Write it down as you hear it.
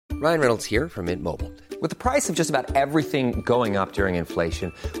Ryan Reynolds here from Mint Mobile. With the price of just about everything going up during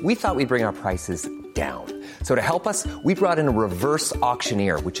inflation, we thought we'd bring our prices down. So to help us, we brought in a reverse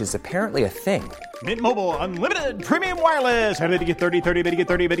auctioneer, which is apparently a thing. Mint Mobile Unlimited Premium Wireless. How to get 30, 30, bit to get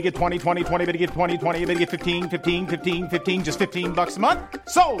 30, bit to get 20, 20, 20, bit to get 20, 20, bit to get 15, 15, 15, 15, just $15 a month?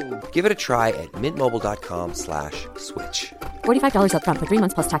 Sold! Give it a try at mintmobile.com/switch. $45 up front for 3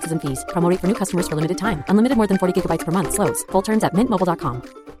 months plus taxes and fees. Promo rate for new customers for limited time. Unlimited more than 40 gigabytes per month. Slows full terms at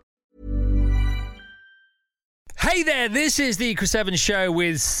mintmobile.com. Hey there, this is the Chris Evans Show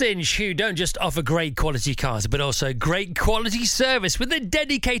with Cinch, who don't just offer great quality cars, but also great quality service with a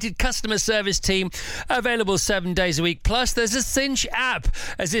dedicated customer service team available 7 days a week. Plus, there's a Cinch app.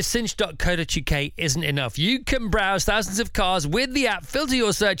 As if cinch.co.uk isn't enough, you can browse thousands of cars with the app, filter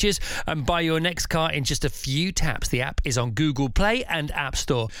your searches, and buy your next car in just a few taps. The app is on Google Play and App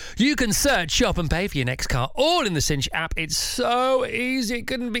Store. You can search, shop, and pay for your next car all in the Cinch app. It's so easy, it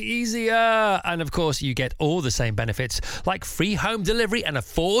couldn't be easier. And of course, you get all the same benefits like free home delivery and a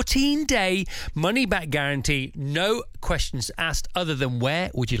 14-day money-back guarantee. No questions asked other than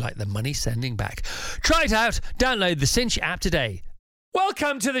where would you like the money sending back. Try it out. Download the Cinch app today.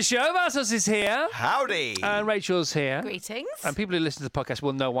 Welcome to the show. Vassos is here. Howdy. And Rachel's here. Greetings. And people who listen to the podcast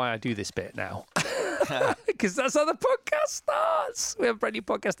will know why I do this bit now. Because that's how the podcast starts. We have a brand new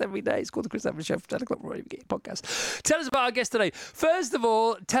podcast every day. It's called The Chris Evans Show from 10 o'clock wherever you get your podcast. Tell us about our guest today. First of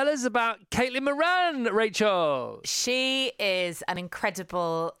all, tell us about Caitlin Moran, Rachel. She is an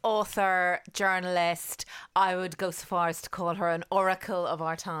incredible author, journalist. I would go so far as to call her an oracle of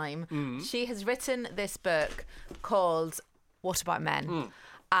our time. She has written this book called What About Men?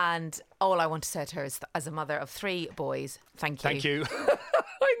 And all I want to say to her is, as a mother of 3 boys, thank you. Thank you.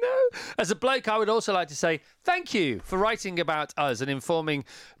 I know. As a bloke, I would also like to say thank you for writing about us and informing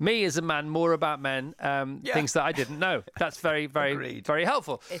me as a man more about men, things that I didn't know. That's very, very, Agreed. very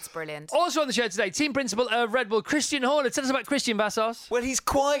helpful. It's brilliant. Also on the show today, team principal of Red Bull, Christian Horner. Tell us about Christian, Vassos. Well, he's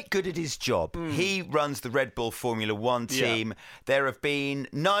quite good at his job. He runs the Red Bull Formula One team. There have been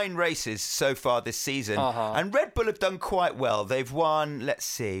 9 races so far this season, and Red Bull have done quite well. They've won, let's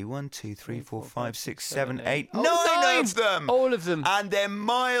see, 1, 2, 3, 4, 5, 6, 7, 8, 9 of them. All of them. And they're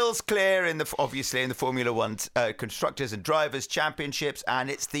miles clear obviously in the Formula One Constructors and Drivers Championships, and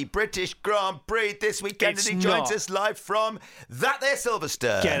it's the British Grand Prix this weekend, It's and he joins not. us live from that there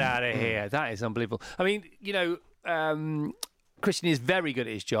Silverstone. Get out of here. That is unbelievable. I mean, Christian is very good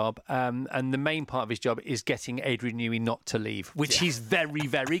at his job, and the main part of his job is getting Adrian Newey not to leave, which he's very,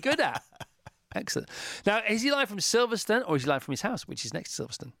 very good at. Excellent. Now, is he live from Silverstone or is he live from his house, which is next to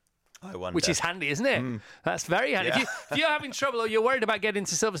Silverstone? I wonder. Which is handy, isn't it? That's very handy. Yeah. If you're having trouble or you're worried about getting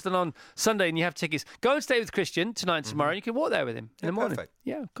to Silverstone on Sunday and you have tickets, go and stay with Christian tonight and tomorrow. And you can walk there with him in the morning. Perfect.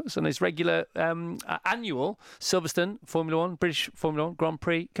 Yeah, of course. On his regular annual Silverstone Formula One, British Formula One Grand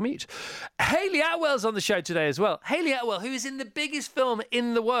Prix commute. Hayley Atwell's on the show today as well. Hayley Atwell, who is in the biggest film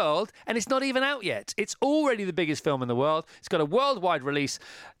in the world, and it's not even out yet. It's already the biggest film in the world. It's got a worldwide release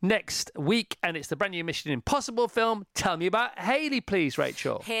next week, and it's the brand new Mission Impossible film. Tell me about Hayley, please,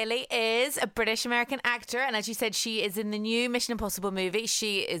 Rachel. Hayley is a British-American actor, and as you said, she is in the new Mission Impossible movie.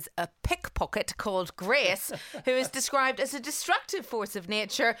 She is a pickpocket called Grace, who is described as a destructive force of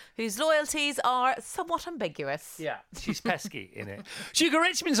nature whose loyalties are somewhat ambiguous. Yeah, she's pesky in it. Hugo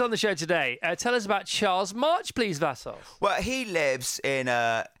Richmond's on the show today. Tell us about Charles March, please, Vassos. Well, he lives in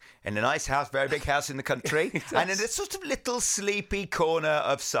a nice house, very big house in the country, and in a sort of little sleepy corner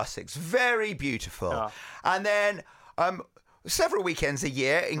of Sussex. Very beautiful. And then several weekends a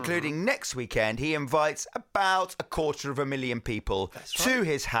year, including next weekend, he invites about 250,000 people to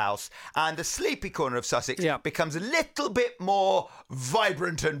his house, and the sleepy corner of Sussex becomes a little bit more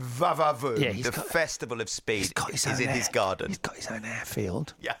vibrant and va-va-voom. Yeah, the Festival of Speed is in his garden. He's got his own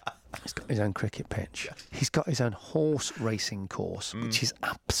airfield. Yeah. He's got his own cricket pitch. He's got his own horse racing course, which is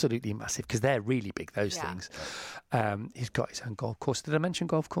absolutely massive because they're really big, those things. He's got his own golf course. Did I mention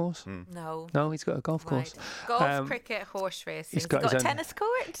golf course? No. No, he's got a golf course. Golf, cricket, horse racing. He's got a his own tennis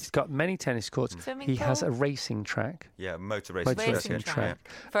court. He's got many tennis courts. Swimming He has pool? a racing track. Yeah, motor racing. Racing track.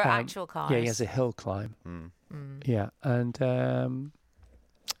 For actual cars. Yeah, he has a hill climb. Yeah, and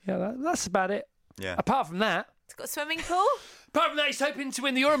that's about it. Yeah. Apart from that, It's got a swimming pool. apart from that, he's hoping to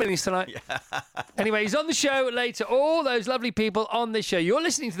win the Euro Millions tonight. Anyway, he's on the show later. All those lovely people on this show. You're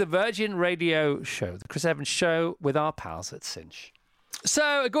listening to the Virgin Radio Show, the Chris Evans Show, with our pals at Cinch.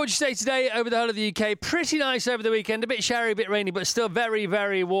 So, a gorgeous day today over the whole of the UK. Pretty nice over the weekend. A bit showery, a bit rainy, but still very,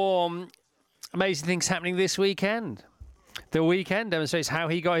 very warm. Amazing things happening this weekend. The weekend demonstrates how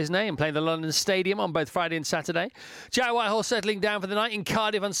he got his name, playing the London Stadium on both Friday and Saturday. Jack Whitehall settling down for the night in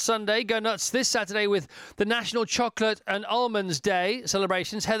Cardiff on Sunday. Go nuts this Saturday with the National Chocolate and Almonds Day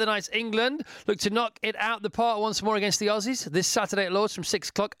celebrations. Heather Knights England look to knock it out the park once more against the Aussies this Saturday at Lords from 6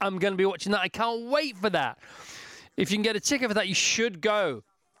 o'clock. I'm going to be watching that. I can't wait for that. If you can get a ticket for that, you should go.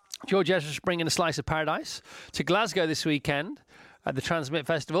 George Ezra's bringing a slice of paradise to Glasgow this weekend at the Transmit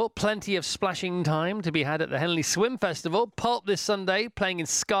Festival. Plenty of splashing time to be had at the Henley Swim Festival. Pulp this Sunday, playing in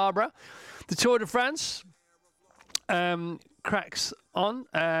Scarborough. The Tour de France cracks on.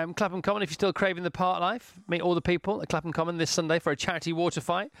 Clapham Common, if you're still craving the park life, meet all the people at Clapham Common this Sunday for a charity water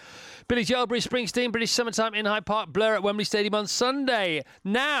fight. Billy Joel, Bruce Springsteen, British Summertime in Hyde Park, Blur at Wembley Stadium on Sunday.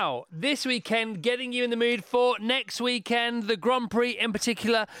 Now, this weekend, getting you in the mood for next weekend, the Grand Prix in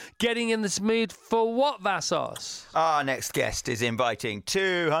particular, getting in this mood for what, Vassos? Our next guest is inviting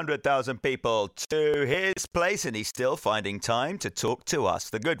 200,000 people to his place, and he's still finding time to talk to us.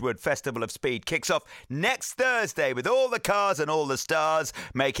 The Goodwood Festival of Speed kicks off next Thursday with all the cars and all the stars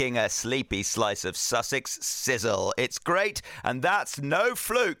making a sleepy slice of Sussex sizzle. It's great, and that's no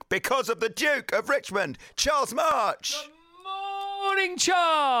fluke because of the Duke of Richmond, Charles March. Good morning,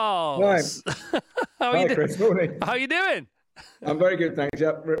 Charles. Hi, Chris. Morning. How are you doing? I'm very good, thanks.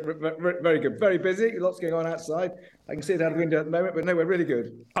 Yeah, very good. Very busy. Lots going on outside. I can see it out the window at the moment, but no, we're really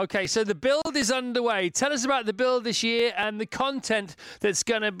good. Okay, so the build is underway. Tell us about the build this year and the content that's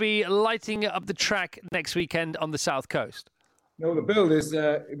going to be lighting up the track next weekend on the South Coast. No, the build is,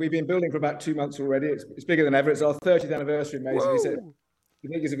 we've been building for about 2 months already. It's bigger than ever. It's our 30th anniversary, amazingly. So the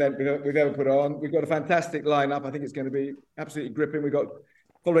biggest event we've ever put on. We've got a fantastic lineup. I think it's going to be absolutely gripping. We've got,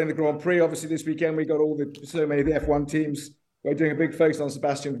 following the Grand Prix, obviously this weekend, we got so many of the F1 teams. We're doing a big focus on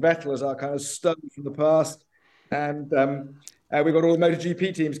Sebastian Vettel as our kind of stud from the past. And we've got all the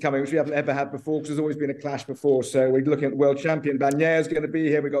MotoGP teams coming, which we haven't ever had before, because there's always been a clash before. So we're looking at the world champion. Bagnaia is going to be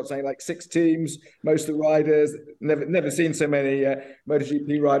here. We've got something like 6 teams, most of the riders. Never seen so many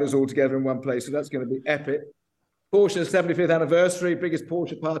MotoGP riders all together in one place. So that's going to be epic. Porsche's 75th anniversary, biggest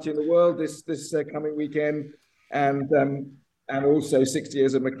Porsche party in the world this coming weekend. And also 60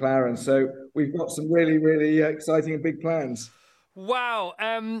 years of McLaren. So we've got some really, really exciting and big plans. Wow.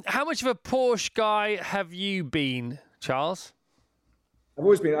 How much of a Porsche guy have you been, Charles? I've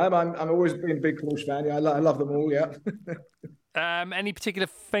always been. I'm always been a big Porsche fan. Yeah, I love them all. Yeah. Any particular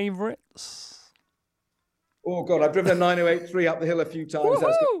favourites? Oh God, I've driven a 9083 up the hill a few times.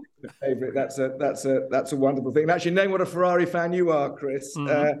 Woo-hoo! That's my favourite. That's a wonderful thing. And actually, knowing what a Ferrari fan you are, Chris,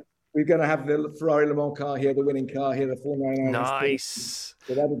 we're going to have the Ferrari Le Mans car here, the winning car here, the 499. Nice.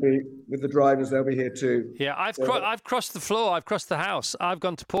 So that'll be with the drivers. They'll be here too. Yeah, I've crossed the floor. I've crossed the house. I've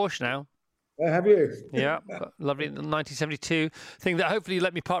gone to Porsche now. Have you? Yeah, lovely 1972 thing that hopefully you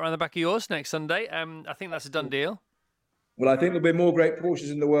let me park around the back of yours next Sunday. I think that's a done deal. Well, I think there'll be more great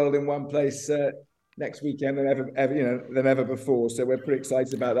Porsches in the world in one place next weekend than ever before. So we're pretty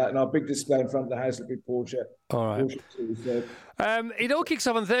excited about that. And our big display in front of the house will be Porsche. All right. Porsche too, so. It all kicks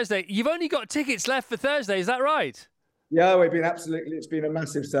off on Thursday. You've only got tickets left for Thursday. Is that right? Yeah, it's been a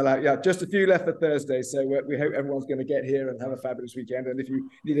massive sellout. Yeah, just a few left for Thursday. So we hope everyone's going to get here and have a fabulous weekend. And if you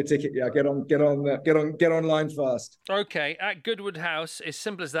need a ticket, get online fast. Okay, at Goodwood House, as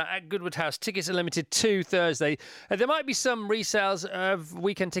simple as that. At Goodwood House, tickets are limited to Thursday. There might be some resales of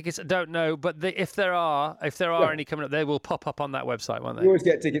weekend tickets. I don't know, but if there are any coming up, they will pop up on that website, won't they? We always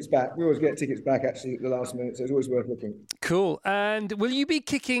get tickets back. Actually at the last minute, so it's always worth looking. Cool. And will you be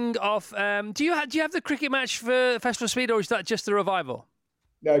kicking off? Do you have the cricket match for Festival of Speed? Or is that just the revival?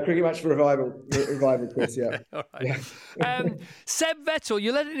 No, cricket match for revival, Chris, yeah. All right. Yeah. Seb Vettel,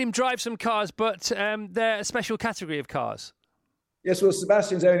 you're letting him drive some cars, but they're a special category of cars. Yes, well,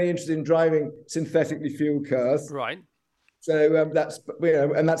 Sebastian's only interested in driving synthetically fueled cars. Right. So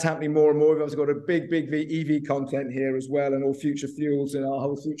that's happening more and more. We've also got a big EV content here as well, and all future fuels and our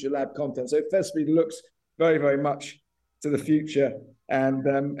whole future lab content. So Festival looks very, very much to the future,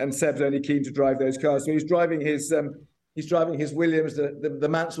 and Seb's only keen to drive those cars. So he's driving his Williams, the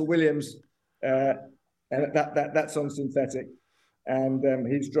Mansell Williams, and that's on synthetic. And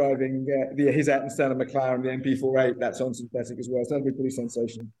he's driving his Ayrton Senna McLaren, the MP48, that's on synthetic as well. So that'll be pretty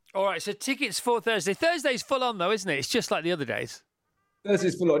sensational. All right, so tickets for Thursday. Thursday's full on though, isn't it? It's just like the other days.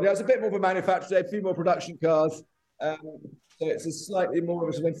 Thursday's full on. Yeah, it's a bit more of a manufacturer day, a few more production cars. So it's a slightly more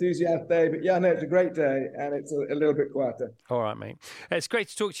of an enthusiast day. But yeah, no, it's a great day, and it's a little bit quieter. All right, mate. It's great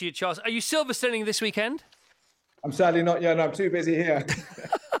to talk to you, Charles. Are you Silverstoning this weekend? I'm sadly not. Yeah, no, I'm too busy here.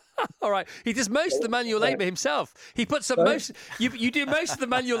 All right. He does most of the manual labour himself. He puts up most. You do most of the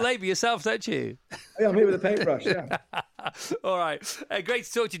manual labour yourself, don't you? Yeah, I'm here with a paintbrush. Yeah. All right. Great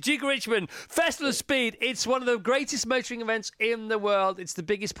to talk to you. Duke of Richmond, Festival of Speed. It's one of the greatest motoring events in the world. It's the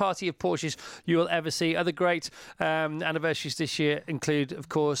biggest party of Porsches you will ever see. Other great anniversaries this year include, of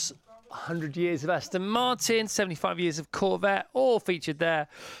course, 100 years of Aston Martin, 75 years of Corvette, all featured there.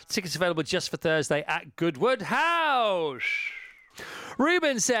 Tickets available just for Thursday at Goodwood House.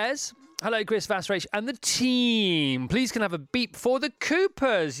 Ruben says, hello, Chris Vassrage and the team. Please can I have a beep for the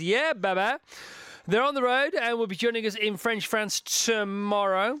Coopers. Yeah, baby. They're on the road and will be joining us in French France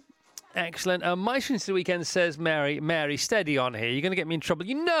tomorrow. Excellent. My since the weekend, says Mary, steady on here. You're going to get me in trouble.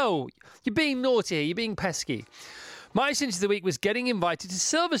 You know, you're being naughty here. You're being pesky. My cinch of the week was getting invited to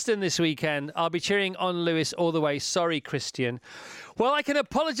Silverstone this weekend. I'll be cheering on Lewis all the way. Sorry, Christian. Well, I can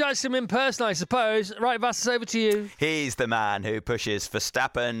apologise to him in person, I suppose. Right, Vass, over to you. He's the man who pushes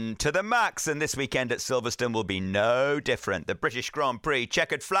Verstappen to the max, and this weekend at Silverstone will be no different. The British Grand Prix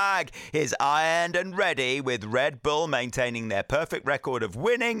checkered flag is ironed and ready, with Red Bull maintaining their perfect record of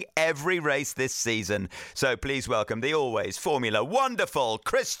winning every race this season. So please welcome the always Formula Wonderful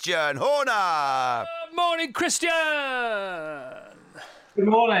Christian Horner. Good morning, Christian. Good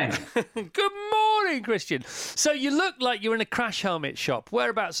morning. Good morning, Christian. So you look like you're in a crash helmet shop.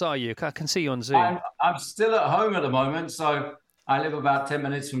 Whereabouts are you? I can see you on Zoom. I'm still at home at the moment, so I live about 10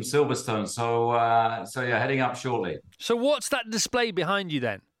 minutes from Silverstone. So yeah, heading up shortly. So what's that display behind you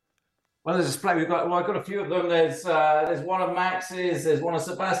then? Well, there's a display. I've got a few of them. There's one of Max's. There's one of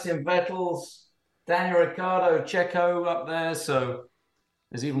Sebastian Vettel's. Daniel Ricciardo, Checo up there. So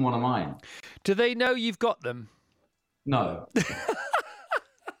there's even one of mine. Do they know you've got them? No.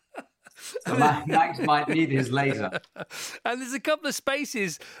 So Max might need his laser. And there's a couple of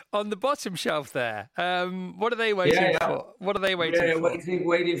spaces on the bottom shelf there. What are they waiting for? What are they waiting for?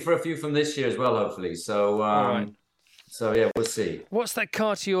 Waiting for a few from this year as well, hopefully. So, right. So yeah, we'll see. What's that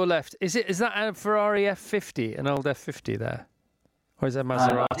car to your left? Is that a Ferrari F50, an old F50 there? Or is that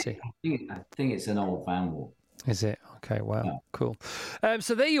Maserati? I think it's an old Vanwall. Is it? Okay, wow, yeah. Cool.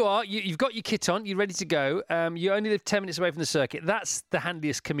 So there you are. You've got your kit on. You're ready to go. You only live 10 minutes away from the circuit. That's the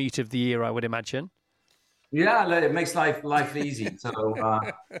handiest commute of the year, I would imagine. Yeah, it makes life easy. So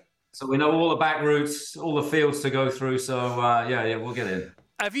we know all the back routes, all the fields to go through. So yeah, we'll get in.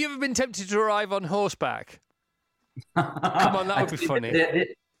 Have you ever been tempted to arrive on horseback? Come on, that would be funny.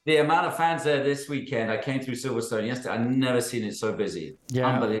 The amount of fans there this weekend, I came through Silverstone yesterday. I've never seen it so busy. Yeah.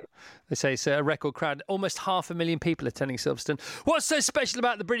 Unbelievable. They say it's a record crowd. Almost 500,000 people attending Silverstone. What's so special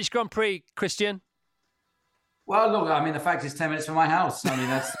about the British Grand Prix, Christian? Well, look, I mean, the fact it's 10 minutes from my house. I mean,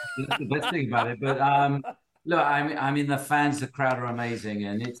 that's the best thing about it. But look, I mean, the fans, the crowd are amazing,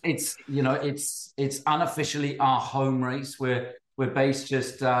 and it's unofficially our home race. We're based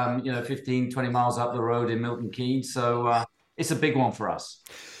just 15, 20 miles up the road in Milton Keynes, so it's a big one for us.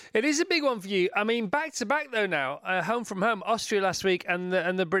 It is a big one for you. I mean, back to back though now, home from home, Austria last week, and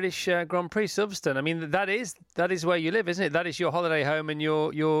the British Grand Prix Silverstone. I mean, that is where you live, isn't it? That is your holiday home and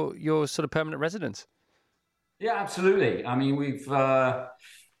your sort of permanent residence. Yeah, absolutely. I mean, we've got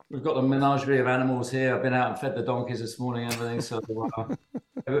a menagerie of animals here. I've been out and fed the donkeys this morning and everything, so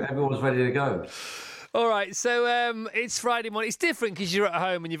everyone's ready to go. All right, so it's Friday morning. It's different because you're at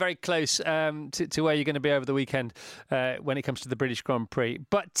home and you're very close to where you're going to be over the weekend when it comes to the British Grand Prix.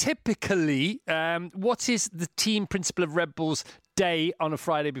 But typically, what is the team principal of Red Bull's day on a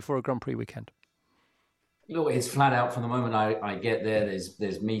Friday before a Grand Prix weekend? Look, it's flat out from the moment I get there.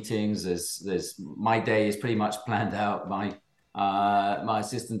 There's meetings. There's my day is pretty much planned out. My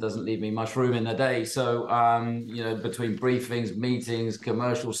assistant doesn't leave me much room in the day. So between briefings, meetings,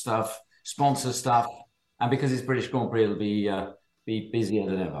 commercial stuff, sponsor stuff. And because it's British Grand Prix, it'll be busier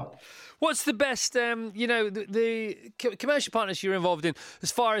than ever. What's the best, the commercial partners you're involved in,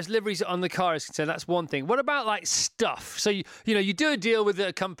 as far as liveries on the car is concerned? That's one thing. What about like stuff? So you do a deal with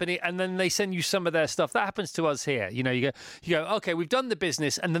a company, and then they send you some of their stuff. That happens to us here. You go, okay, we've done the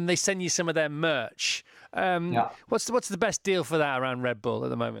business, and then they send you some of their merch. What's the best deal for that around Red Bull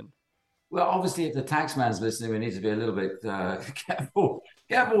at the moment? Well, obviously, if the taxman's listening, we need to be a little bit careful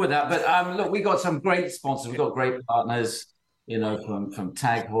with that. But look, we got some great sponsors. We've got great partners, from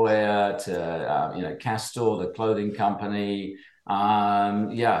Tag Heuer to Castor, the clothing company. We've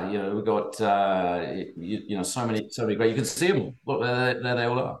got so many great. You can see them. Look, there they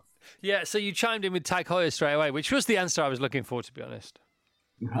all are. Yeah. So you chimed in with Tag Heuer straight away, which was the answer I was looking for, to be honest.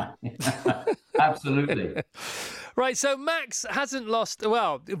 Right. Absolutely. Right, so Max hasn't lost.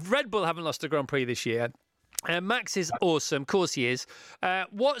 Well, Red Bull haven't lost a Grand Prix this year. Max is awesome. Of course he is.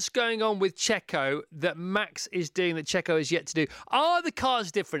 What's going on with Checo that Max is doing that Checo is yet to do? Are the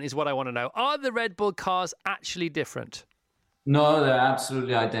cars different is what I want to know. Are the Red Bull cars actually different? No, they're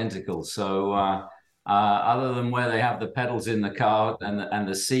absolutely identical. So other than where they have the pedals in the car and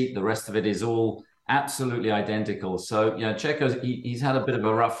the seat, the rest of it is all absolutely identical. So, Checo's, he's had a bit of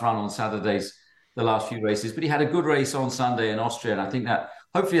a rough run on Saturdays, the last few races, but he had a good race on Sunday in Austria. And I think that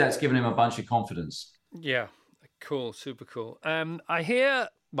hopefully that's given him a bunch of confidence. Yeah, cool, super cool. I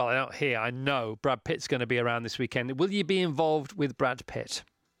know Brad Pitt's going to be around this weekend. Will you be involved with Brad Pitt?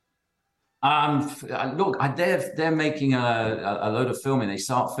 Look, they're making a load of filming. They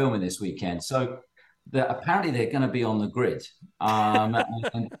start filming this weekend. So apparently they're going to be on the grid.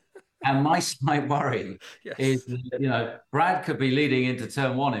 And my slight worry is, Brad could be leading into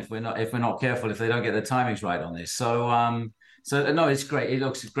turn one if we're not careful, if they don't get the timings right on this. So, no, it's great. It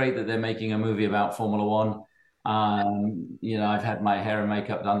looks great that they're making a movie about Formula One. I've had my hair and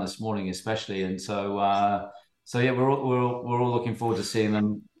makeup done this morning, especially, and so yeah, we're all looking forward to seeing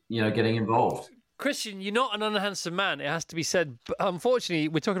them, getting involved. Christian, you're not an unhandsome man, it has to be said. But unfortunately,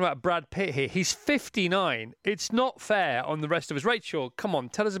 we're talking about Brad Pitt here. He's 59. It's not fair on the rest of us. Rachel, come on,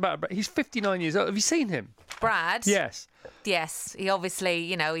 tell us about Brad. He's 59 years old. Have you seen him? Brad? Yes. Yes. He obviously,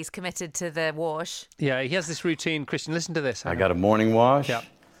 he's committed to the wash. Yeah, he has this routine. Christian, listen to this. I got a morning wash. Yep.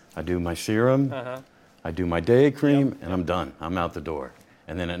 I do my serum. I do my day cream, and I'm done. I'm out the door.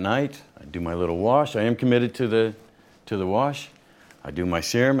 And then at night, I do my little wash. I am committed to the wash. I do my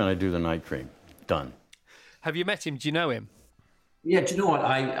serum, and I do the night cream. Done. Have you met him? Do you know him? Yeah, do you know what?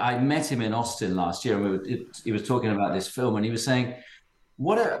 I met him in Austin last year, and he was talking about this film, and he was saying,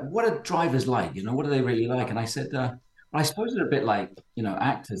 what are drivers like? What are they really like? And I said, I suppose they're a bit like,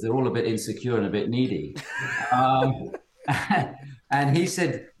 actors. They're all a bit insecure and a bit needy. And he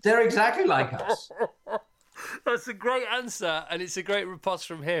said, they're exactly like us. That's a great answer, and it's a great riposte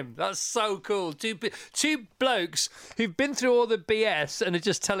from him. That's so cool. Two blokes who've been through all the BS and are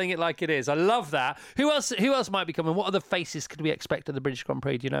just telling it like it is. I love that. Who else might be coming? What other faces could we expect at the British Grand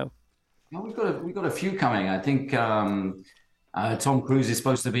Prix? Do you know? Well, we've got a few coming. I think Tom Cruise is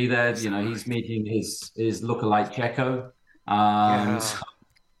supposed to be there. He's meeting his lookalike Checo.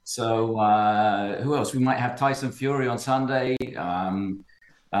 So who else? We might have Tyson Fury on Sunday.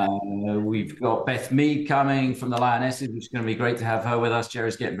 We've got Beth Mead coming from the Lionesses, which is going to be great to have her with us.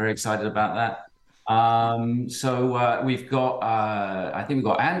 Jerry's getting very excited about that. We've got, I think we've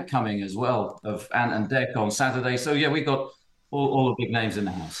got Ant coming as well, of Ant and Dec on Saturday. So yeah, we've got all the big names in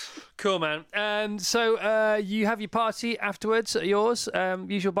the house. Cool, man. So you have your party afterwards at yours,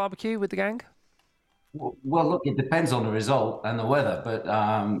 usual barbecue with the gang? Well, look, it depends on the result and the weather.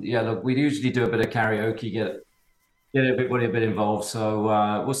 But we usually do a bit of karaoke, get everybody a bit involved.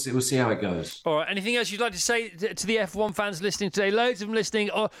 So we'll see how it goes. All right. Anything else you'd like to say to the F1 fans listening today? Loads of them listening,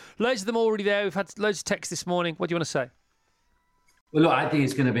 or loads of them already there. We've had loads of texts this morning. What do you want to say? Well, look, I think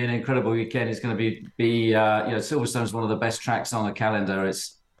it's going to be an incredible weekend. It's going to be Silverstone's one of the best tracks on the calendar.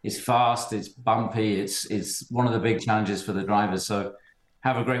 It's fast, it's bumpy, it's one of the big challenges for the drivers. So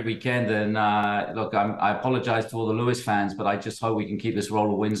have a great weekend. And look, I apologise to all the Lewis fans, but I just hope we can keep this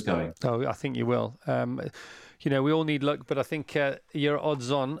roll of wins going. Oh, I think you will. We all need luck, but I think you're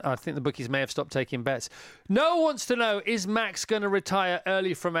odds on. I think the bookies may have stopped taking bets. No one wants to know, is Max going to retire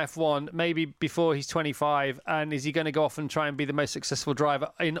early from F1, maybe before he's 25? And is he going to go off and try and be the most successful driver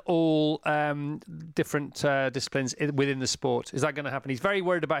in all different disciplines within the sport? Is that going to happen? He's very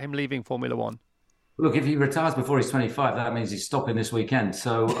worried about him leaving Formula One. Look, if he retires before he's 25, that means he's stopping this weekend.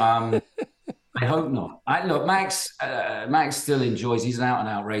 So I hope not. Max still enjoys. He's an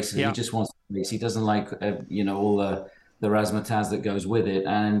out-and-out racer. Yeah. He just wants to race. He doesn't like, all the razzmatazz that goes with it.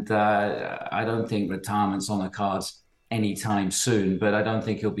 And I don't think retirement's on the cards anytime soon. But I don't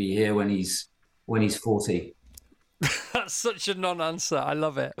think he'll be here when he's 40. That's such a non-answer. I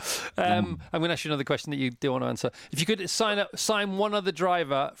love it. I'm going to ask you another question that you do want to answer. If you could sign one other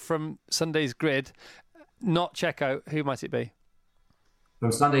driver from Sunday's grid, not Checo, who might it be?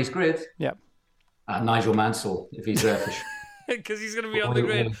 From Sunday's grid? Yeah. Nigel Mansell, if he's there for sure. Because he's going to be on the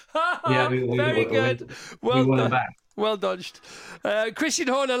grid. Very good. Well done. Back. Well dodged. Christian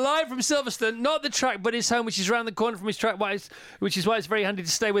Horner, live from Silverstone, not the track, but his home, which is around the corner from his track, which is why it's very handy to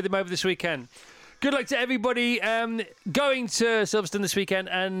stay with him over this weekend. Good luck to everybody going to Silverstone this weekend,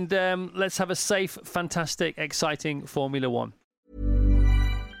 and let's have a safe, fantastic, exciting Formula One.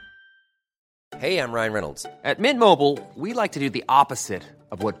 Hey, I'm Ryan Reynolds. At Mint Mobile, we like to do the opposite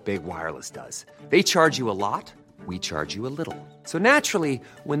of what Big Wireless does. They charge you a lot, we charge you a little. So naturally,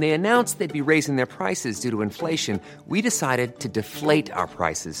 when they announced they'd be raising their prices due to inflation, we decided to deflate our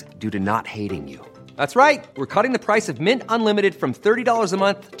prices due to not hating you. That's right. We're cutting the price of Mint Unlimited from $30 a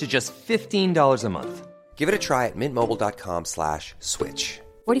month to just $15 a month. Give it a try at mintmobile.com/switch.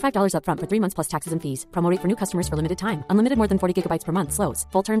 $45 up front for 3 months plus taxes and fees. Promo rate for new customers for limited time. Unlimited more than 40 gigabytes per month. Slows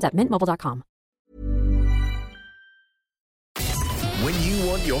full terms at mintmobile.com. When you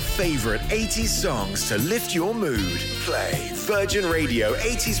want your favourite 80s songs to lift your mood, play Virgin Radio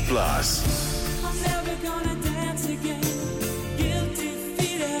 80s Plus. I'm never gonna dance again. Guilty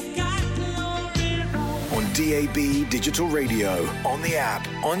feet have got no rhythm. On DAB Digital Radio, on the app,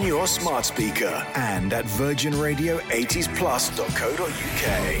 on your smart speaker, and at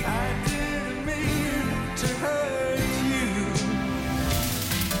virginradio80splus.co.uk. I didn't mean to hurt you.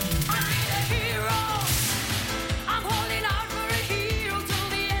 I need a hero. I'm holding out for a hero till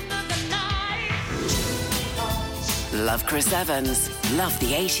the end of the night. Love Chris Evans. Love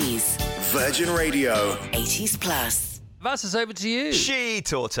the 80s. Virgin Radio 80s Plus. Vassos, over to you. She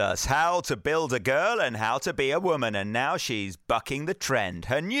taught us how to build a girl and how to be a woman, and now she's bucking the trend.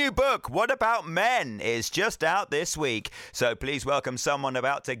 Her new book, What About Men, is just out this week. So please welcome someone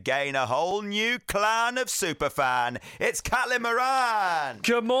about to gain a whole new clan of superfan. It's Caitlin Moran.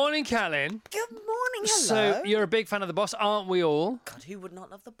 Good morning, Caitlin. Good morning, hello. So you're a big fan of The Boss, aren't we all? God, who would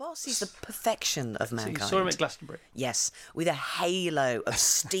not love The Boss? He's the perfection of mankind. So you saw him at Glastonbury? Yes, with a halo of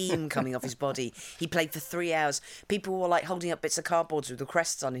steam coming off his body. He played for 3 hours. People were like holding up bits of cardboards with the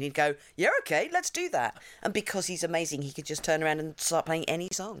crests on, and he'd go, yeah, okay, let's do that. And because he's amazing, he could just turn around and start playing any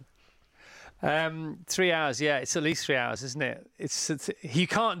song. 3 hours, yeah, it's at least 3 hours, isn't it? It's you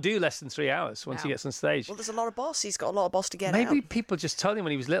can't do less than 3 hours once he gets on stage. Well, there's a lot of Boss. He's got a lot of Boss to get Maybe out. people just told him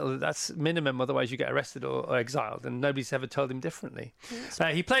when he was little that that's minimum, otherwise you get arrested or exiled, and nobody's ever told him differently.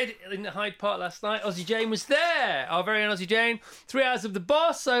 He played in Hyde Park last night. Ozzy Jane was there, our very own Ozzy Jane. 3 hours of The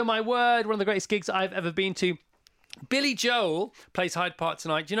Boss, oh my word, one of the greatest gigs I've ever been to. Billy Joel plays Hyde Park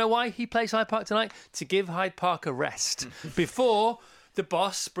tonight. Do you know why he plays Hyde Park tonight? To give Hyde Park a rest before The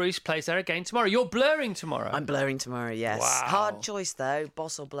Boss, Bruce, plays there again tomorrow. You're blurring tomorrow. I'm blurring tomorrow, yes. Wow. Hard choice, though,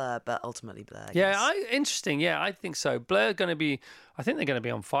 Boss or Blur, but ultimately Blur. Yeah, yes. Interesting. Yeah, I think so. Blur are going to be, I think they're going to be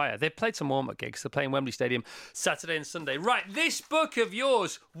on fire. They've played some warm-up gigs. They're playing Wembley Stadium Saturday and Sunday. Right, this book of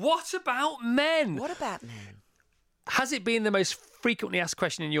yours, What About Men? What about men? Has it been the most frequently asked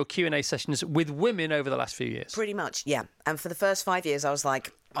question in your Q&A sessions with women over the last few years? Pretty much, yeah. And for the first 5 years, I was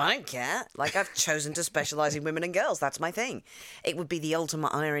like, I don't care. Like, I've chosen to specialise in women and girls. That's my thing. It would be the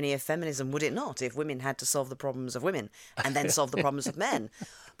ultimate irony of feminism, would it not, if women had to solve the problems of women and then solve the problems of men?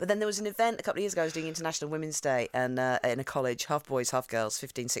 But then there was an event a couple of years ago. I was doing International Women's Day and in a college, half boys, half girls,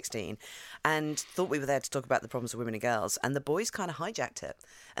 15, 16, and thought we were there to talk about the problems of women and girls. And the boys kind of hijacked it.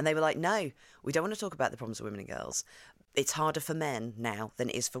 And they were like, no, we don't want to talk about the problems of women and girls. It's harder for men now than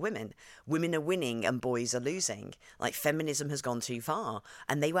it is for women. Women are winning and boys are losing. Like, feminism has gone too far.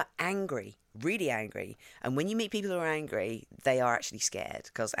 And they were angry, really angry. And when you meet people who are angry, they are actually scared,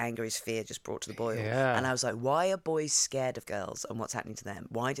 because anger is fear just brought to the boil. Yeah. And I was like, why are boys scared of girls and what's happening to them?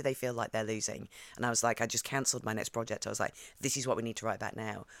 Why do they feel like they're losing? And I was like, I just cancelled my next project. I was like, this is what we need to write about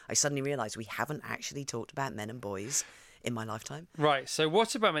now. I suddenly realised we haven't actually talked about men and boys in my lifetime. Right, so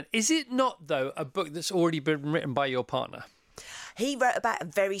What About Men? Is it not, though, a book that's already been written by your partner? He wrote about a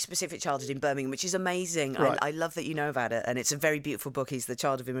very specific childhood in Birmingham, which is amazing. Right. I love that you know about it. And it's a very beautiful book. He's the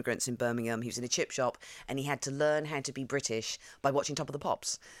child of immigrants in Birmingham. He was in a chip shop and he had to learn how to be British by watching Top of the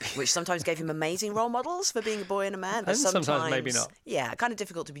Pops, which sometimes gave him amazing role models for being a boy and a man. But And sometimes maybe not. Yeah, kind of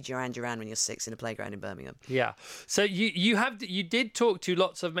difficult to be Duran Duran when you're 6 in a playground in Birmingham. Yeah. So you did talk to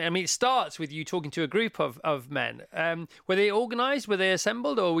lots of men. I mean, it starts with you talking to a group of men. Were they organised? Were they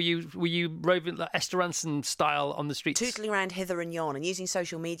assembled? Or were you roving like Esther Ranson style on the streets? Tootling around hither and yon and using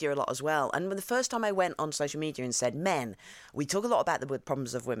social media a lot as well. And when the first time I went on social media and said, men, we talk a lot about the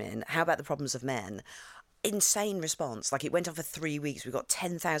problems of women. How about the problems of men? Insane response. Like, it went on for 3 weeks. We got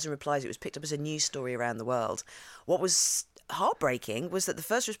 10,000 replies. It was picked up as a news story around the world. What was heartbreaking was that the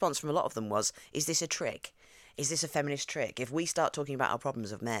first response from a lot of them was, is this a trick? Is this a feminist trick? If we start talking about our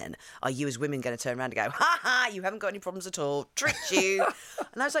problems of men, are you as women going to turn around and go, ha ha, you haven't got any problems at all, tricked you?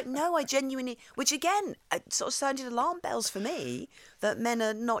 And I was like, no, I genuinely, which again, it sort of sounded alarm bells for me, that men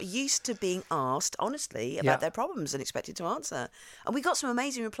are not used to being asked honestly about their problems and expected to answer. And we got some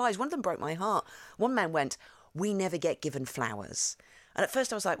amazing replies. One of them broke my heart. One man went, we never get given flowers. And at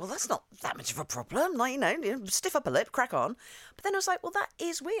first I was like, well, that's not that much of a problem. Like, you know, stiff up a lip, crack on. But then I was like, well, that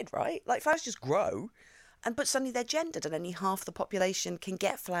is weird, right? Like, flowers just grow. but suddenly they're gendered, and only half the population can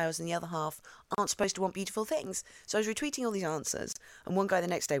get flowers, and the other half aren't supposed to want beautiful things. So I was retweeting all these answers, and one guy the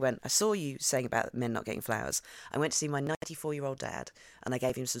next day went, "I saw you saying about men not getting flowers. I went to see my 94-year-old dad, and I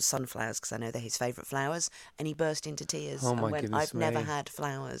gave him some sunflowers because I know they're his favourite flowers, and he burst into tears Oh, my and went, goodness I've never me. had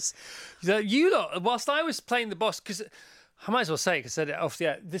flowers." So you lot, whilst I was playing the boss, because I might as well say, because I said it off,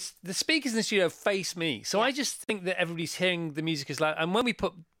 the speakers in the studio face me. So I just think that everybody's hearing the music as loud. And when we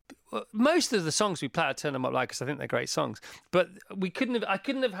put most of the songs we play, I turn them up loud because I think they're great songs. But I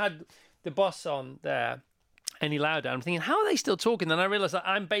couldn't have had the boss on there any louder. I'm thinking, how are they still talking? Then I realised that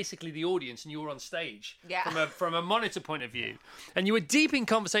I'm basically the audience and you're on stage from a monitor point of view. And you were deep in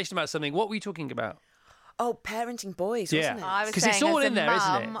conversation about something. What were you talking about? Oh, parenting boys, wasn't it? I was 'Cause saying, it's all as in the there,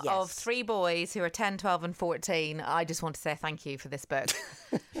 isn't it? mum of 3 boys who are 10, 12 and 14, I just want to say thank you for this book.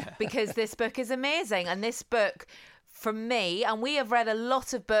 Because this book is amazing. And this book, for me, and we have read a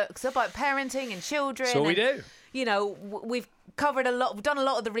lot of books about parenting and children. So we and, do. You know, we've covered a lot, we've done a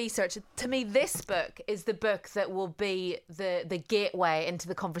lot of the research. To me, this book is the book that will be the gateway into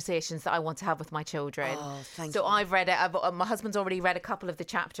the conversations that I want to have with my children. Oh, thank so you. I've read it. My husband's already read a couple of the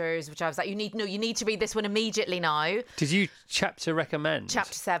chapters, which I was like, you need to read this one immediately now. Did you chapter recommend?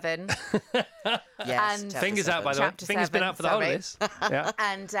 Chapter 7. Yes, And Fingers out, by the way. Chapter Fingers been 7, out for the whole of sorry. this. Yeah.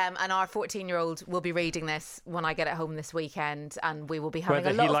 And our 14-year-old will be reading this when I get it home this weekend, and we will be having Whether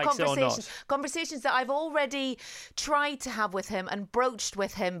a he lot of likes it or not. conversations that I've already tried to have with him and broached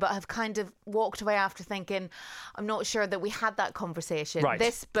with him, but have kind of walked away after thinking, I'm not sure that we had that conversation. Right.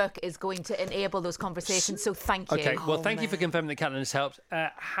 This book is going to enable those conversations, so thank you. Okay, well, thank you for confirming that Caitlin has helped.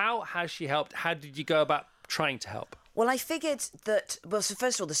 How has she helped? How did you go about trying to help? Well, I figured that, so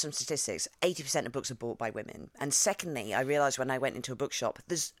first of all, there's some statistics. 80% of books are bought by women. And secondly, I realised when I went into a bookshop,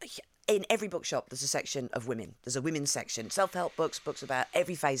 in every bookshop, there's a section of women. There's a women's section, self-help books, books about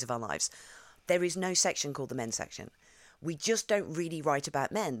every phase of our lives. There is no section called the men's section. We just don't really write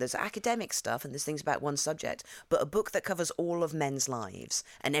about men. There's academic stuff and there's things about one subject, but a book that covers all of men's lives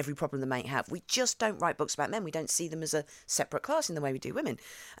and every problem they might have, we just don't write books about men. We don't see them as a separate class in the way we do women.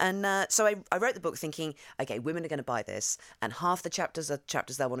 And so I wrote the book thinking, okay, women are going to buy this, and half the chapters are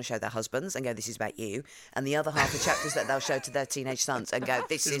chapters they'll want to show their husbands and go, this is about you, and the other half are chapters that they'll show to their teenage sons and go,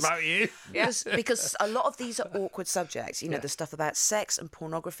 this is about you. Because a lot of these are awkward subjects, you know, the stuff about sex and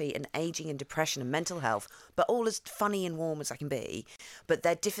pornography and aging and depression and mental health, but all as funny and warm as I can be. But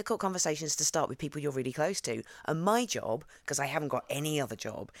they're difficult conversations to start with people you're really close to. And my job, because I haven't got any other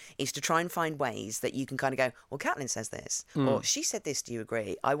job, is to try and find ways that you can kind of go, well, Caitlin says this, or she said this, do you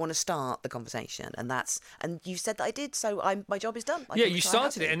agree? I want to start the conversation. And you said that I did, so my job is done. Yeah, you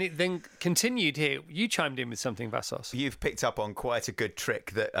started it and it then continued here. You chimed in with something, Vassos. You've picked up on quite a good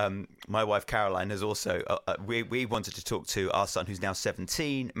trick that my wife Caroline has also. We wanted to talk to our son, who's now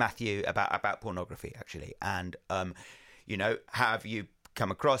 17, Matthew, about pornography actually, and you know, have you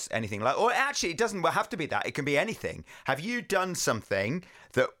come across anything like? Or actually, it doesn't have to be that. It can be anything. Have you done something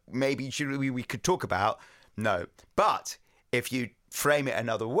that maybe we could talk about? No, but if you frame it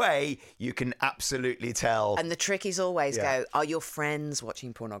another way, you can absolutely tell. And the trick is always go, are your friends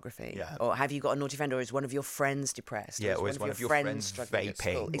watching pornography? Yeah. Or have you got a naughty friend, or is one of your friends depressed? Yeah, or is one of your friends struggling at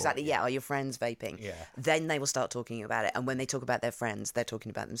school? vaping. Exactly, yeah. Are your friends vaping? Yeah. Then they will start talking about it. And when they talk about their friends, they're talking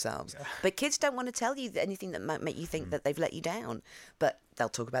about themselves. Yeah. But kids don't want to tell you anything that might make you think that they've let you down. But they'll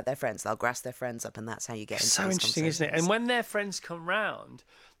talk about their friends. They'll grass their friends up, and that's how you get into So these interesting, isn't it? And when their friends come round,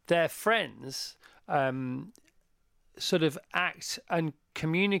 their friends sort of act and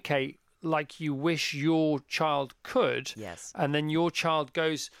communicate like you wish your child could. Yes. And then your child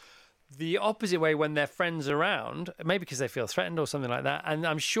goes the opposite way when their friends are around, maybe because they feel threatened or something like that. And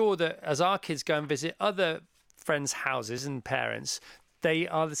I'm sure that as our kids go and visit other friends' houses and parents, they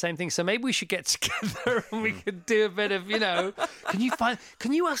are the same thing. So maybe we should get together and we could do a bit of, you know,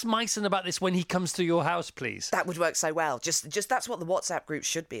 can you ask my son about this when he comes to your house, please? That would work so well. Just that's what the WhatsApp group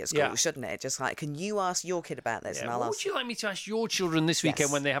should be at school, Yeah. shouldn't it? Just like, can you ask your kid about this? Yeah. And I'll What ask. would you like me to ask your children this weekend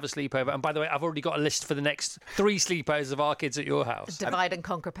Yes. when they have a sleepover? And by the way, I've already got a list for the next 3 sleepovers of our kids at your house. Divide and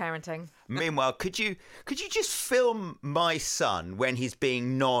conquer parenting. Meanwhile, could you just film my son when he's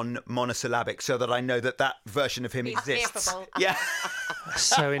being non-monosyllabic so that I know that version of him exists? capable. Yeah.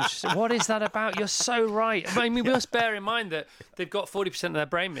 So interesting. What is that about? You're so right. I mean, we must bear in mind that they've got 40% of their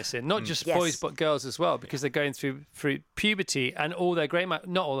brain missing, not just Yes. boys but girls as well, because they're going through puberty, and all their grey matter,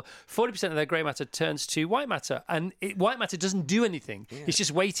 not all, 40% of their grey matter turns to white matter, and white matter doesn't do anything. Yeah. It's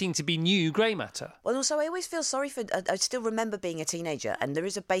just waiting to be new grey matter. Well, also, I always feel sorry for. I still remember being a teenager, and there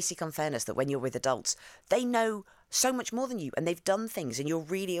is a basic unfairness that when you're with adults, they know so much more than you, and they've done things, and you're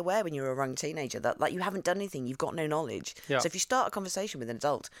really aware when you're a young teenager that like you haven't done anything, you've got no knowledge. Yeah. So if you start a conversation with an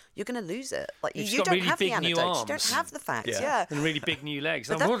adult, you're going to lose it. Like You've you got don't really have the big new anecdotes, you arms. don't have the facts. Yeah. And really big new legs.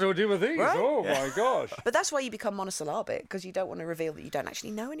 But Like, what do I do with these? Right? Oh my gosh. But that's why you become monosyllabic, because you don't want to reveal that you don't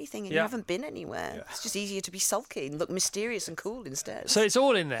actually know anything and you haven't been anywhere. It's just easier to be sulky and look mysterious and cool instead. So it's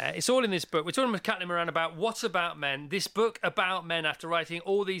all in there. It's all in this book. We're talking with Caitlin Moran about What About Men, this book about men after writing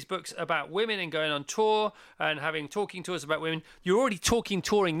all these books about women and going on tour and having talking tours about women. You're already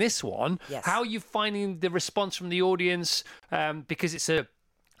touring this one. Yes. How are you finding the response from the audience? Because it's a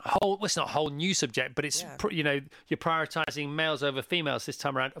whole, well, it's not a whole new subject, but it's, you know, you're prioritising males over females this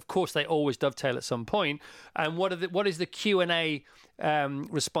time around. Of course, they always dovetail at some point. And what is the Q&A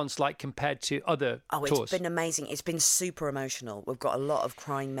response like compared to other tours? It's been amazing. It's been super emotional. We've got a lot of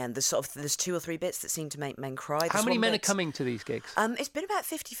crying men. There's 2 or 3 bits that seem to make men cry. How many men are coming to these gigs? It's been about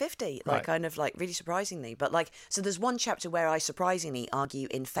 50-50, like kind of like really surprisingly. But like, so there's one chapter where I surprisingly argue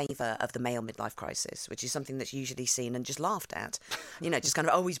in favour of the male midlife crisis, which is something that's usually seen and just laughed at. You know, just kind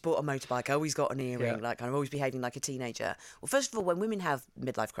of always bought a motorbike, always got an earring, like kind of always behaving like a teenager. Well, first of all, when women have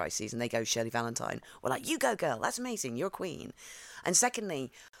midlife crises and they go Shirley Valentine, we're like, you go girl, that's amazing, you're a queen. And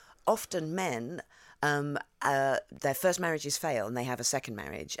secondly, often men, their first marriages fail and they have a second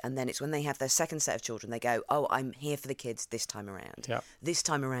marriage, and then it's when they have their second set of children they go, oh, I'm here for the kids this time around. This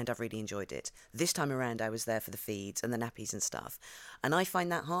time around I've really enjoyed it. This time around I was there for the feeds and the nappies and stuff. And I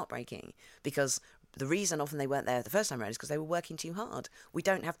find that heartbreaking, because the reason often they weren't there the first time around is because they were working too hard. We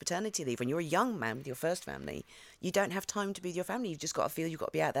don't have paternity leave. When you're a young man with your first family, you don't have time to be with your family. You've just got to feel you've got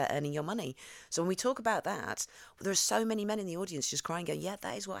to be out there earning your money. So when we talk about that, there are so many men in the audience just crying, going, yeah,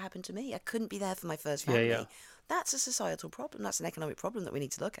 that is what happened to me. I couldn't be there for my first family. That's a societal problem. That's an economic problem that we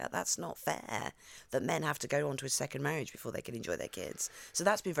need to look at. That's not fair that men have to go on to a second marriage before they can enjoy their kids. So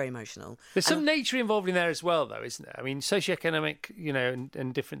that's been very emotional. There's some nature involved in there as well, though, isn't there? I mean, socioeconomic, you know,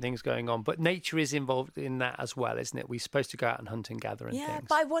 and different things going on, but nature is involved in that as well, isn't it? We're supposed to go out and hunt and gather and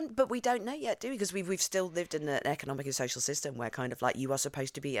things. But we don't know yet, do we? Because we've still lived in an economic and social system where kind of like you are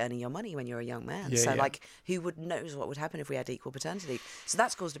supposed to be earning your money when you're a young man. Like, who would know what would happen if we had equal paternity leave? So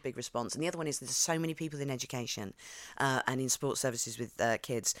that's caused a big response. And the other one is there's so many people in education and in sports services with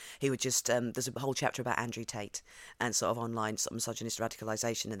kids who are just, there's a whole chapter about Andrew Tate and sort of online sort of misogynist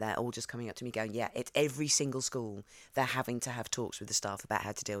radicalisation, and they're all just coming up to me going, yeah, it's every single school they're having to have talks with the staff about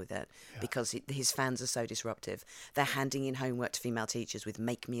how to deal with it because his fans are so disruptive. They're handing in homework to female teachers with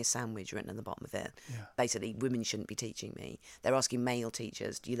 "make me a sandwich" written on the bottom of it. Basically, women shouldn't be teaching me. They're asking male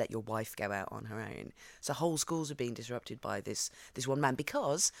teachers, do you let your wife go out on her own? So whole schools are being disrupted by this one man,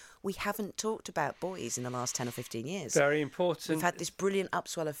 because we haven't talked about boys in the last 10 or 15 years. Very important. We've had this brilliant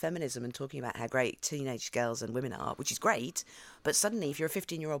upswell of feminism and talking about how great teenage girls and women are, which is great, but suddenly if you're a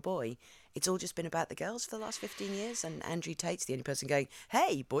 15-year-old boy, it's all just been about the girls for the last 15 years, and Andrew Tate's the only person going,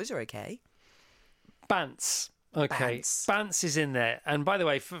 hey, boys are okay. Bants. Okay, Bants is in there. And by the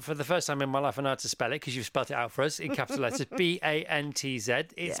way, for the first time in my life, I know how to spell it because you've spelled it out for us in capital letters. B-A-N-T-Z.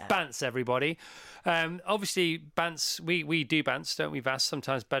 It's Bants, everybody. Obviously, Bants, we do Bants, don't we, Vass?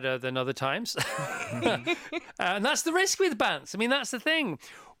 Sometimes better than other times. And that's the risk with Bants. I mean, that's the thing.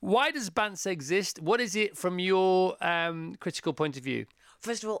 Why does Bants exist? What is it from your critical point of view?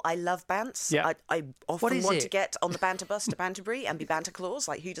 First of all, I love Bants. Yeah. I often want to get on the banter bus to Banterbury and be Banter Claus.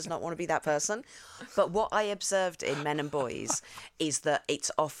 Like, who does not want to be that person? But what I observed in Men and Boys is that it's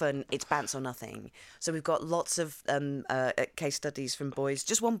Bants or nothing. So we've got lots of case studies from boys.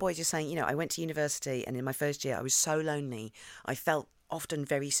 Just one boy just saying, you know, I went to university and in my first year I was so lonely. I felt often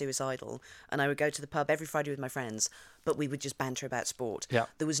very suicidal, and I would go to the pub every Friday with my friends, but we would just banter about sport.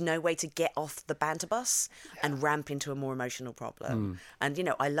 There was no way to get off the banter bus and ramp into a more emotional problem. And, you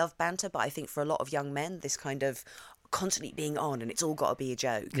know, I love banter, but I think for a lot of young men, this kind of constantly being on and it's all got to be a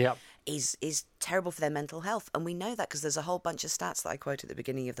joke is terrible for their mental health. And we know that because there's a whole bunch of stats that I quote at the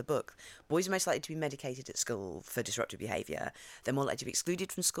beginning of the book. Boys are most likely to be medicated at school for disruptive behaviour. They're more likely to be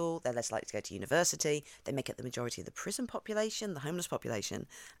excluded from school. They're less likely to go to university. They make up the majority of the prison population, the homeless population,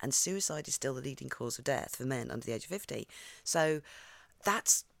 and suicide is still the leading cause of death for men under the age of 50. So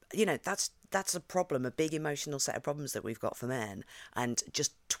that's a problem, a big emotional set of problems that we've got for men. And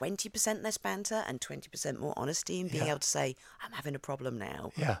just 20% less banter and 20% more honesty and being able to say, I'm having a problem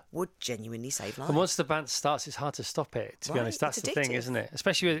now, would genuinely save lives. And once the banter starts, it's hard to stop it, to be honest. That's the thing, isn't it?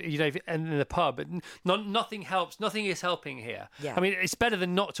 Especially, you know, in the pub. Nothing helps. Nothing is helping here. I mean, it's better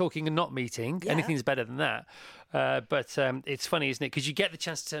than not talking and not meeting. Anything's better than that. But it's funny, isn't it? Because you get the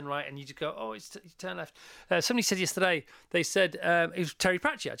chance to turn right and you just go, oh, you turn left. Somebody said yesterday, they said, it was Terry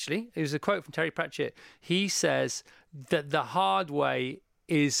Pratchett, actually. It was a quote from Terry Pratchett. He says that the hard way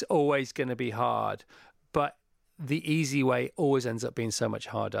is always going to be hard, but the easy way always ends up being so much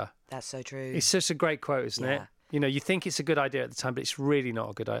harder. That's so true. It's just a great quote, isn't it? You know, you think it's a good idea at the time, but it's really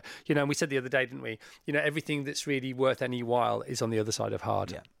not a good idea. You know, and we said the other day, didn't we? You know, everything that's really worth any while is on the other side of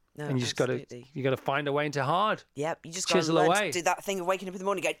hard. Yeah. No, and you just got to find a way into hard. Yep, you just got to Chisel learn away. to do that thing of waking up in the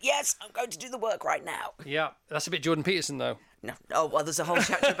morning and go, yes, I'm going to do the work right now. Yeah, that's a bit Jordan Peterson, though. No. Oh, well, there's a whole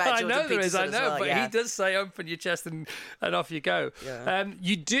chapter about Jordan I know there is, Peterson I know, as well, but yeah. he does say open your chest and off you go. Yeah.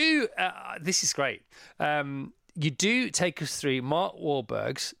 You do, this is great. You do take us through Mark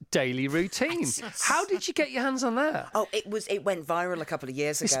Wahlberg's daily routine. How did you get your hands on that? Oh, it went viral a couple of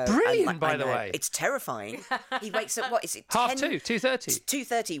years ago. It's brilliant, and by I the know. way. It's terrifying. He wakes up, what is it? 2:30.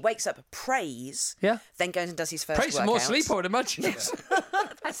 2:30. Wakes up, prays. Yeah. Then goes and does his first Prays for more workout. sleep, I would imagine.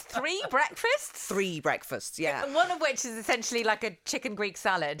 That's 3 breakfasts? 3 breakfasts, yeah. One of which is essentially like a chicken Greek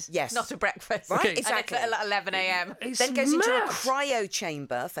salad. Yes. Not a breakfast. Right, And exactly. it's at 11 a.m. Then goes into a cryo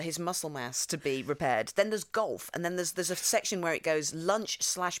chamber for his muscle mass to be repaired. Then there's golf, and then there's a section where it goes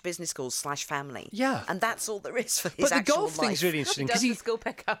lunch/business school/family. Yeah. And that's all there is for his But the actual golf thing's life. really interesting because he school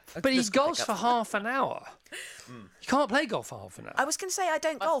pickup. But he golfs for half an hour. You can't play golf for half an hour. I was going to say I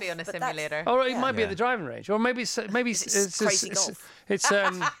don't golf. be on a but simulator. Or it might be at the driving range, or maybe it's crazy golf. It's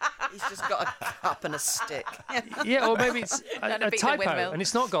He's just got a cup and a stick. yeah, or maybe it's Trying to a beat the typo, windmill. and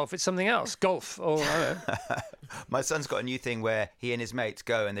it's not golf; it's something else. Golf, or I don't know. My son's got a new thing where he and his mates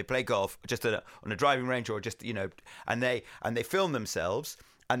go and they play golf just on a driving range or just and they film themselves.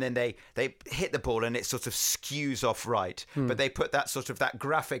 And then they hit the ball and it sort of skews off right. But they put that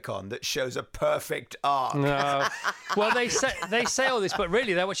graphic on that shows a perfect arc. No. Well, they say all this, but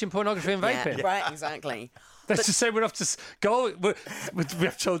really they're watching pornography and vaping. Yeah, right, exactly. That's to say we're off to go. We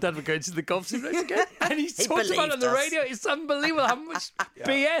have told Dad we're going to the golf simulator again, and he talks about it on the believed us. radio. It's unbelievable how much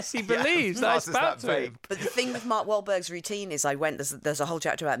BS he believes that's about to him. But the thing with Mark Wahlberg's routine is there's a whole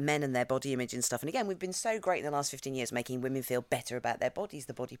chapter about men and their body image and stuff. And again, we've been so great in the last 15 years making women feel better about their bodies,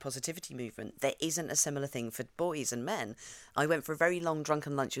 the body positivity movement. There isn't a similar thing for boys and men. I went for a very long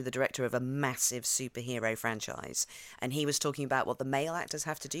drunken lunch with the director of a massive superhero franchise, and he was talking about what the male actors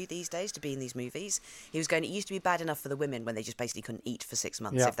have to do these days to be in these movies. He was going, it used to be bad enough for the women when they just basically couldn't eat for 6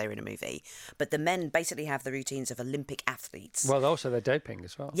 months if they were in a movie. But the men basically have the routines of Olympic athletes. Well, also they're doping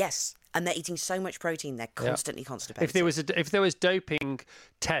as well. Yes, and they're eating so much protein, they're constantly constipated. If there was doping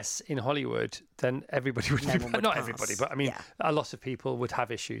tests in Hollywood, then everybody would not everybody, but I mean a lot of people would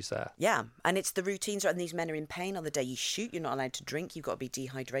have issues there. Yeah, and it's the routines, and these men are in pain on the day you shoot. You're not allowed to drink. You've got to be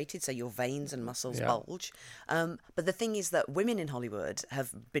dehydrated, so your veins and muscles bulge. But the thing is that women in Hollywood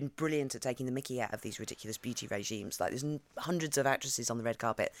have been brilliant at taking the mickey out of these ridiculous beauty regimes. Like there's hundreds of actresses on the red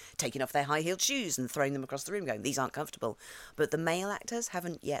carpet taking off their high-heeled shoes and throwing them across the room, going, "These aren't comfortable." But the male actors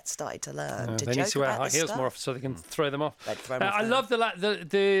haven't yet started to learn to they joke need to wear about high this heels stuff. more often so they can throw them off. They'd throw them off I then. love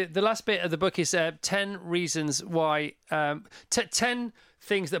the last bit of the book is 10 reasons why 10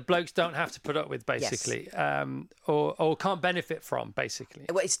 things that blokes don't have to put up with, basically, or can't benefit from, basically.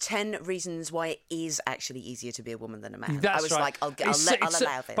 Well, it's 10 reasons why it is actually easier to be a woman than a man. That's I was right. like, I'll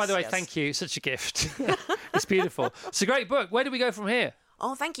allow this. By the way, yes. thank you. Such a gift. It's beautiful. It's a great book. Where do we go from here?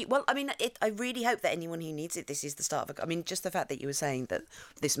 Oh, thank you. Well, I mean, I really hope that anyone who needs it, this is the start of I mean, just the fact that you were saying that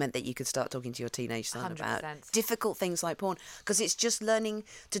this meant that you could start talking to your teenage son 100%. about difficult things like porn, because it's just learning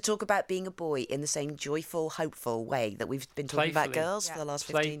to talk about being a boy in the same joyful, hopeful way that we've been talking about Playfully. girls for the last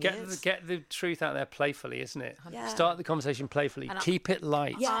 15 years. Get the truth out there playfully, isn't it? Yeah. Start the conversation playfully. And Keep it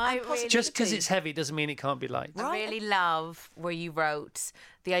light. Just because it's heavy doesn't mean it can't be light. I really love where you wrote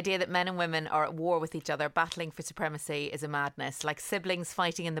the idea that men and women are at war with each other, battling for supremacy is a madness, like siblings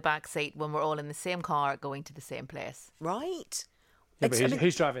fighting in the back seat when we're all in the same car going to the same place. Right. Yeah, but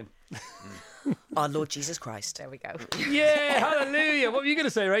who's driving? Our Lord Jesus Christ. There we go. Yeah, hallelujah. What were you going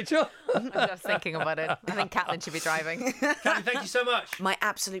to say, Rachel? I was thinking about it. I think Catelyn should be driving. Catelyn, thank you so much. My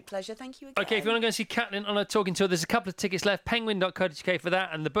absolute pleasure. Thank you again. Okay, if you want to go and see Catelyn on a talking tour, there's a couple of tickets left. Penguin.co.uk for that.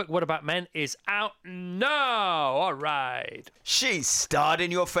 And the book, What About Men, is out now. All right. She's starred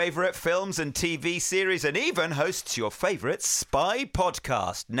in your favourite films and TV series and even hosts your favourite spy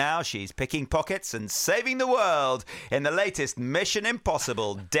podcast. Now she's picking pockets and saving the world in the latest Mission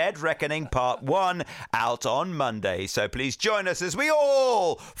Impossible Dead Reckoning Part 1 out on Monday. So please join us as we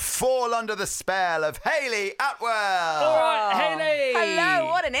all fall under the spell of Hayley Atwell. All right, Hayley. Hello,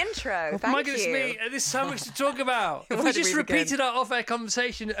 what an intro. Thank My goodness you. me, there's so much to talk about. If we Where do just we begin? repeated our off-air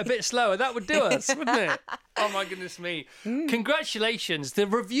conversation a bit slower, that would do us, wouldn't it? Oh, my goodness me. Congratulations. The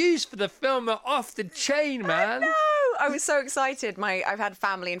reviews for the film are off the chain, man. I was so excited. I've had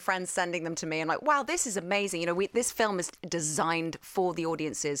family and friends sending them to me. I'm like, wow, this is amazing. You know, this film is designed for the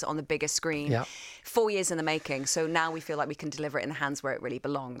audiences on the biggest screen. Yeah. 4 years in the making. So now we feel like we can deliver it in the hands where it really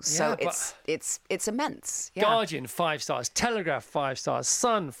belongs. Yeah, so it's immense. Yeah. Guardian, 5 stars. Telegraph, 5 stars.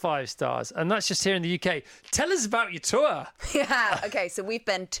 Sun, 5 stars. And that's just here in the UK. Tell us about your tour. Yeah. Okay. So we've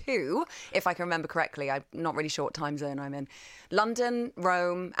been to, if I can remember correctly, I'm not really sure what time zone I'm in. London,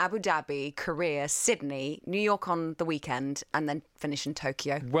 Rome, Abu Dhabi, Korea, Sydney, New York on the weekend, and then finish in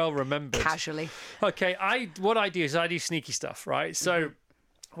Tokyo. Well remembered. Casually. Okay. What I do is I do sneaky stuff, right? So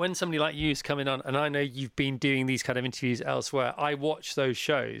when somebody like you is coming on, and I know you've been doing these kind of interviews elsewhere, I watch those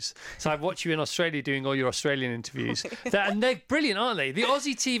shows. So I've watched you in Australia doing all your Australian interviews. And they're brilliant, aren't they? The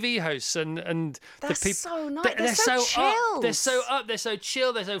Aussie TV hosts and the people. So nice. They're They're so up. chilled. They're so up. They're so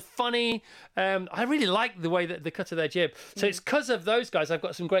chill. They're so funny. I really like the way that the cut of their jib. So it's because of those guys I've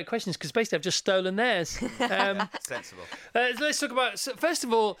got some great questions, because basically I've just stolen theirs. Sensible. Let's talk about, first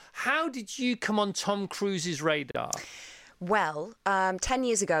of all, how did you come on Tom Cruise's radar? Well, 10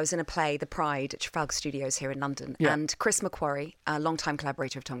 years ago, I was in a play, The Pride, at Trafalgar Studios here in London. Yeah. And Chris McQuarrie, a longtime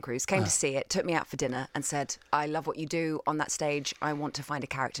collaborator of Tom Cruise, came to see it, took me out for dinner and said, I love what you do on that stage. I want to find a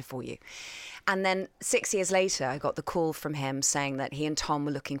character for you. And then 6 years later, I got the call from him saying that he and Tom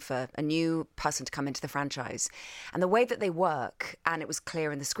were looking for a new person to come into the franchise. And the way that they work, and it was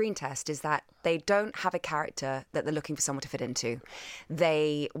clear in the screen test, is that they don't have a character that they're looking for someone to fit into.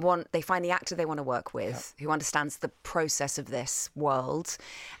 They find the actor they want to work with, who understands the process of this world,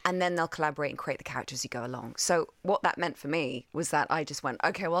 and then they'll collaborate and create the character as you go along. So what that meant for me was that I just went,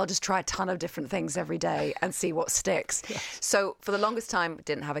 okay, well, I'll just try a ton of different things every day and see what sticks. So for the longest time, I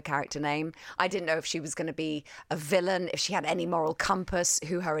didn't have a character name. I didn't know if she was going to be a villain, if she had any moral compass,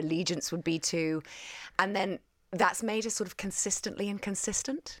 who her allegiance would be to. And then that's made us sort of consistently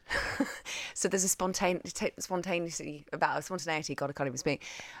inconsistent. So there's a spontaneity, God, I can't even speak,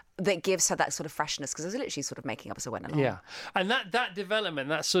 that gives her that sort of freshness, because I was literally sort of making up as I went along. Yeah. And that development,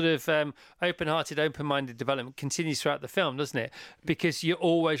 that sort of open-hearted, open-minded development continues throughout the film, doesn't it? Because you're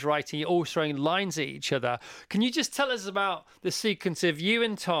always writing, you're always throwing lines at each other. Can you just tell us about the sequence of you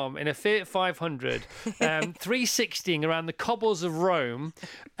and Tom in a Fiat 500, 360ing around the cobbles of Rome,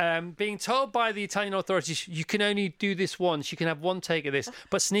 being told by the Italian authorities, you can only do this once, you can have one take of this,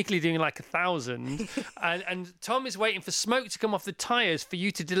 but sneakily doing like 1,000. And Tom is waiting for smoke to come off the tyres for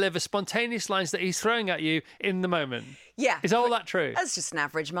you to deliver spontaneous lines that he's throwing at you in the moment. Yeah. Is all that true? That's just an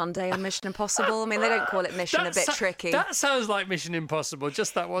average Monday on Mission Impossible. I mean, they don't call it Mission, a bit tricky. That sounds like Mission Impossible,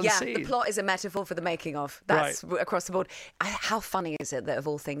 just that one scene. Yeah, the plot is a metaphor for the making of. That's across the board. How funny is it that, of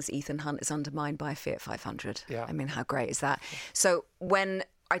all things, Ethan Hunt is undermined by a Fiat 500? Yeah. I mean, how great is that? So when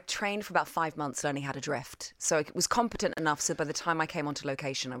I trained for about 5 months learning how to drift. So I was competent enough so by the time I came onto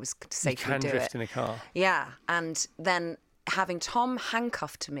location, I was safely do it. You can drift in a car. Yeah. And then having Tom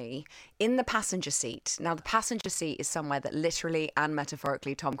handcuffed to me in the passenger seat. Now, the passenger seat is somewhere that literally and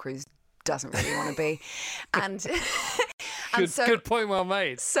metaphorically Tom Cruise doesn't really want to be. And... Good point, well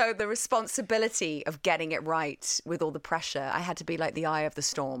made. So the responsibility of getting it right with all the pressure, I had to be like the eye of the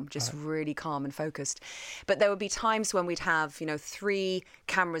storm, just really calm and focused. But there would be times when we'd have, 3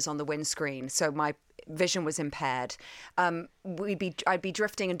 cameras on the windscreen, so my vision was impaired. I'd be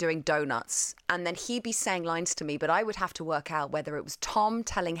drifting and doing donuts, and then he'd be saying lines to me, but I would have to work out whether it was Tom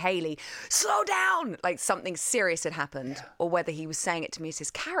telling Hayley, slow down, like something serious had happened, or whether he was saying it to me as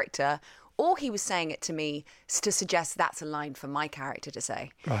his character, or he was saying it to me to suggest that's a line for my character to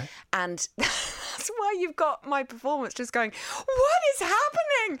say. Right. And that's why you've got my performance just going, what is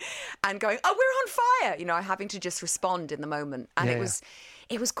happening? And going, oh, we're on fire. Having to just respond in the moment. And it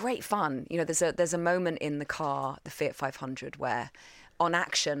was great fun. There's a moment in the car, the Fiat 500, where on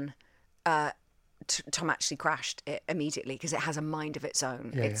action, Tom actually crashed it immediately because it has a mind of its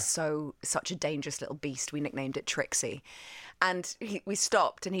own. It's such a dangerous little beast. We nicknamed it Trixie. And we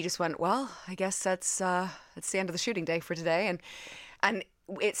stopped and he just went, well, I guess that's the end of the shooting day for today. And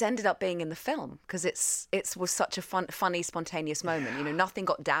it's ended up being in the film because it was such a funny, spontaneous moment. Nothing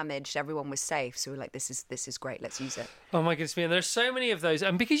got damaged. Everyone was safe. So we're like, this is great. Let's use it. Oh my goodness me! And there's so many of those.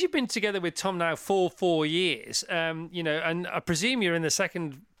 And because you've been together with Tom now for 4 years, and I presume you're in the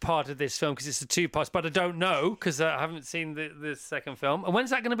second part of this film because it's the 2 parts, but I don't know because I haven't seen the second film. And when's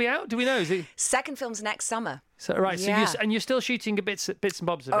that going to be out? Do we know? Second film's next summer. So right, Yeah. so you're still shooting bits and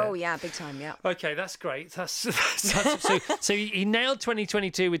bobs of it. Oh yeah, big time, yeah. Okay, that's great. That's so he nailed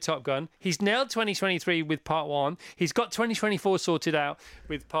 2022 with Top Gun. He's nailed 2023 with Part 1. He's got 2024 sorted out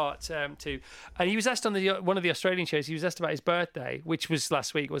with Part 2. And he was asked on one of the Australian shows. He was asked about his birthday, which was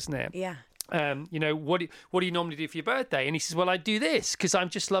last week, wasn't it? Yeah. what do you normally do for your birthday? And he says, well, I do this because I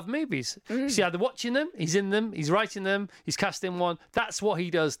just love movies. He's either watching them, he's in them, he's writing them, he's casting one. That's what he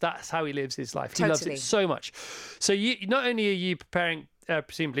does. That's how he lives his life. He loves it so much. So you not only are you preparing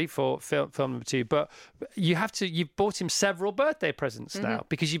presumably for film number 2, but you've bought him several birthday presents now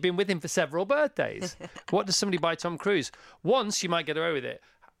because you've been with him for several birthdays. What does somebody buy Tom Cruise? Once you might get away with it.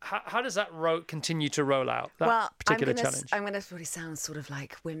 How does that continue to roll out, that particular challenge? I'm going to really sound sort of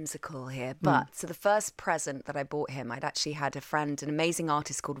like whimsical here, but so the first present that I bought him, I'd actually had a friend, an amazing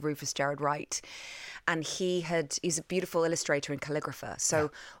artist called Rufus Gerard Wright, and he's a beautiful illustrator and calligrapher.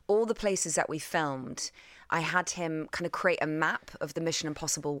 So all the places that we filmed, I had him kind of create a map of the Mission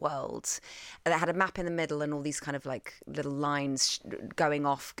Impossible world that had a map in the middle and all these kind of like little lines going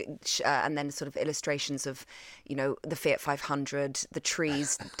off, and then sort of illustrations of, the Fiat 500, the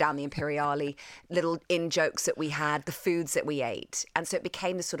trees down the Imperiale, little in-jokes that we had, the foods that we ate. And so it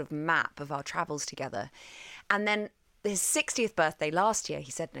became the sort of map of our travels together. And then his 60th birthday last year, he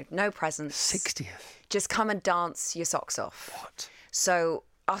said, no presents. 60th? Just come and dance your socks off. What? So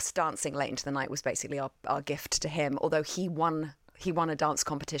us dancing late into the night was basically our gift to him, although he won a dance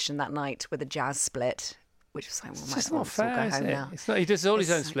competition that night with a jazz split, which was like, well, it's just not fair, is it? It's not, he does all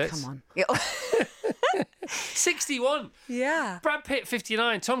his own splits. Come on. 61. Yeah. Brad Pitt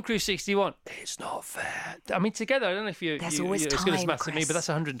 59, Tom Cruise 61. It's not fair. I mean, together, I don't know if you're as good as maths as me, but that's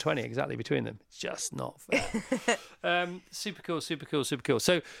 120 exactly between them. It's just not fair. Super cool.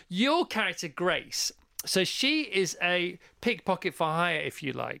 So your character, Grace, so she is a pickpocket for hire, if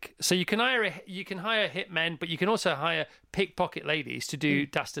you like. So you can hire hitmen, but you can also hire pickpocket ladies to do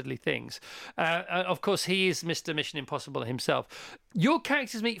dastardly things. Of course, he is Mr. Mission Impossible himself. Your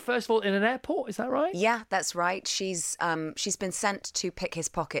characters meet first of all in an airport. Is that right? Yeah, that's right. She's been sent to pick his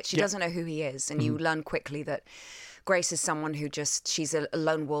pocket. She doesn't know who he is, and you learn quickly that Grace is someone who she's a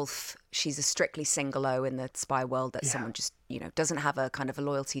lone wolf. She's a strictly single-o in the spy world. That's someone just, doesn't have a kind of a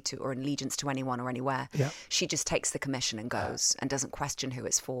loyalty to or allegiance to anyone or anywhere. Yeah. She just takes the commission and goes and doesn't question who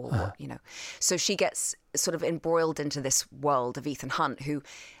it's for, So she gets sort of embroiled into this world of Ethan Hunt, who,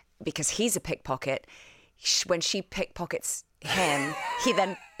 because he's a pickpocket, when she pickpockets him, he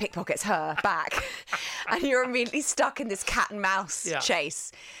then pickpockets her back. And you're immediately stuck in this cat and mouse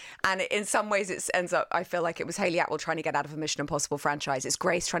chase. And in some ways, it ends up, I feel like it was Hayley Atwell trying to get out of a Mission Impossible franchise. It's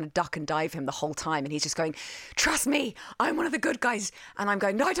Grace trying to duck and dive him the whole time. And he's just going, trust me, I'm one of the good guys. And I'm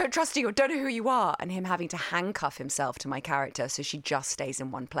going, no, I don't trust you. I don't know who you are. And him having to handcuff himself to my character so she just stays in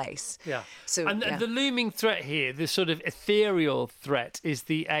one place. Yeah. So, and the looming threat here, the sort of ethereal threat, is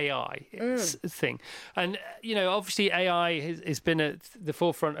the AI thing. And, obviously AI has been at the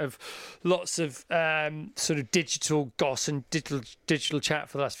forefront of lots of sort of digital goss and digital chat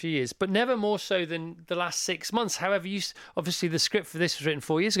for the last few years, but never more so than the last 6 months. However, obviously the script for this was written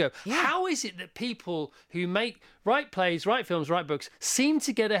 4 years ago. Yeah. How is it that people who write plays, write films, write books seem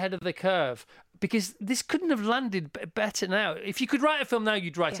to get ahead of the curve? Because this couldn't have landed better now. If you could write a film now,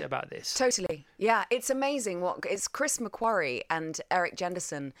 you'd write it about this. Totally. Yeah, it's amazing. It's Chris McQuarrie and Eric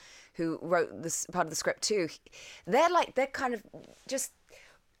Jenderson who wrote this part of the script too. They're kind of just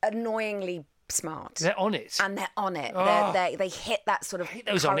annoyingly smart. They're on it. And they're on it. Oh. They hit that sort of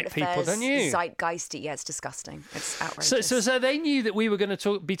those current on it people, don't you? Zeitgeisty. Yeah, it's disgusting. It's outrageous. So they knew that we were going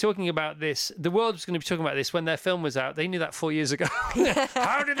to be talking about this. The world was going to be talking about this when their film was out. They knew that 4 years ago.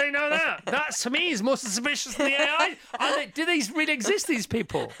 How did they know that? That, to me, is more suspicious than the AI. Do these really exist, these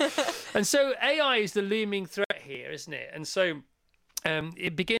people? And so AI is the looming threat here, isn't it? And so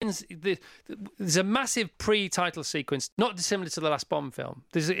it begins. There's a massive pre-title sequence, not dissimilar to the last Bond film.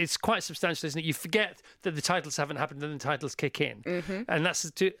 It's quite substantial, isn't it? You forget that the titles haven't happened, and then the titles kick in, and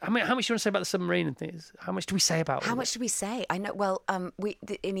that's. How much do you want to say about the submarine and things? How much do we say about? How much do we say? I know. Well,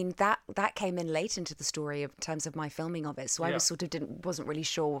 that came in late into the story in terms of my filming of it, so I was wasn't really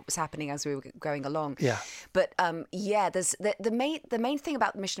sure what was happening as we were going along. Yeah. But there's the main thing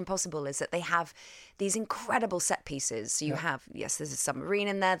about Mission Impossible is that they have these incredible set pieces. So you have there's a submarine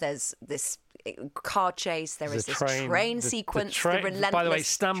in there. There's this car chase. There's this train sequence. The relentless. By the way,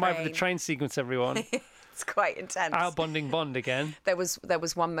 stand by for the train sequence, everyone. It's quite intense. Out bonding Bond again. There was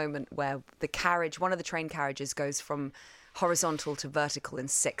one moment where one of the train carriages goes from horizontal to vertical in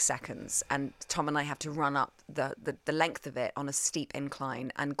 6 seconds, and Tom and I have to run up the length of it on a steep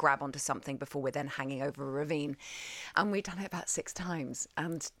incline and grab onto something before we're then hanging over a ravine. And we've done it about 6 times,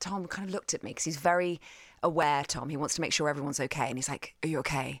 and Tom kind of looked at me because he's very aware. Tom, he wants to make sure everyone's okay, and he's like, are you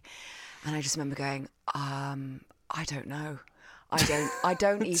okay? And I just remember going, I don't know. I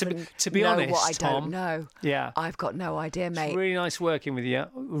don't even to be know honest, what I Tom, don't know. Yeah. I've got no idea, mate. It's really nice working with you.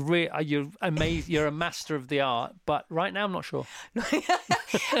 You're amazing. You're a master of the art, but right now I'm not sure.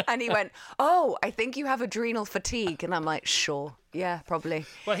 And he went, "Oh, I think you have adrenal fatigue." And I'm like, "Sure. Yeah, probably."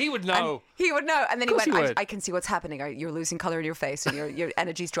 Well, he would know. And he would know. And then he Of course went, he would. I can see what's happening. You're losing colour in your face and your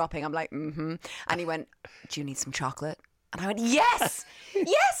energy's dropping. I'm like, mm-hmm. And he went, "Do you need some chocolate?" And I went, "Yes,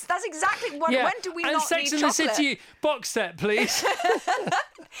 yes, that's exactly what. Yeah. When do we and not Sex need and the chocolate?" City box set, please.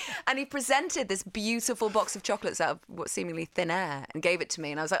 And he presented this beautiful box of chocolates out of what seemingly thin air and gave it to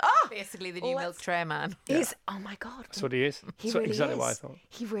me. And I was like, "Oh, Basically, the new milk tray man. he's oh my god, That's what he is. he That's really exactly is. what I thought.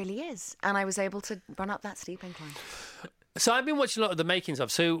 He really is." And I was able to run up that steep incline. So I've been watching a lot of the makings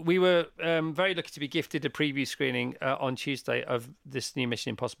of. So we were very lucky to be gifted a preview screening on Tuesday of this new Mission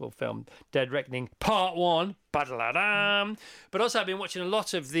Impossible film, Dead Reckoning Part 1. Ba-da-da-dam. But also I've been watching a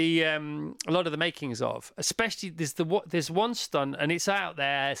lot of the makings of. Especially there's one stunt, and it's out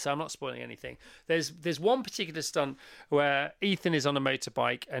there, so I'm not spoiling anything. There's one particular stunt where Ethan is on a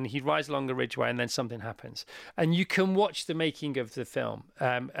motorbike and he rides along a ridgeway, and then something happens, and you can watch the making of the film.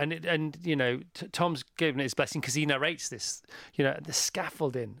 And you know, Tom's given it his blessing because he narrates this. You know, the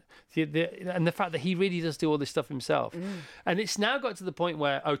scaffolding. And the fact that he really does do all this stuff himself. And it's now got to the point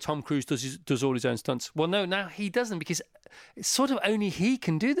where, Tom Cruise does all his own stunts. Well, no, now he doesn't, because it's sort of only he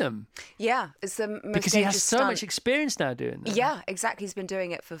can do them. Yeah, it's the most because he has dangerous so stunt. much experience now doing them. Yeah, exactly. He's been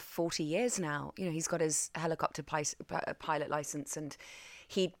doing it for 40 years now. You know, he's got his helicopter pilot license, and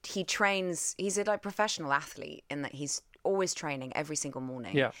he trains. He's a professional athlete in that he's always training every single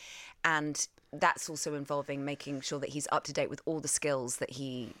morning. Yeah. And that's also involving making sure that he's up to date with all the skills that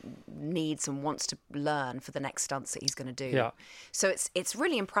he needs and wants to learn for the next stunts that he's going to do. Yeah. So it's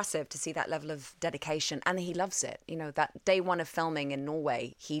really impressive to see that level of dedication, and he loves it. You know, that day one of filming in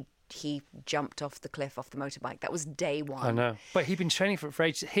Norway, he jumped off the cliff off the motorbike. That was day one. I know. But he'd been training for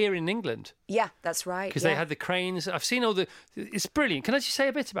ages here in England. Yeah, that's right. Because they had the cranes. I've seen all the... It's brilliant. Can I just say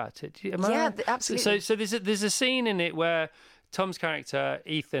a bit about it? Am I Yeah, right? absolutely. So there's a scene in it where Tom's character,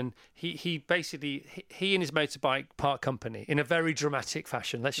 Ethan, he basically he and his motorbike part company in a very dramatic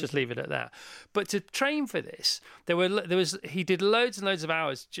fashion. Let's just leave it at that. But to train for this, he did loads and loads of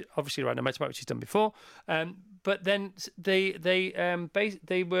hours, obviously riding a motorbike, which he's done before. But then they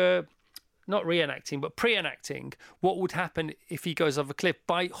were not reenacting, but pre-enacting what would happen if he goes off a cliff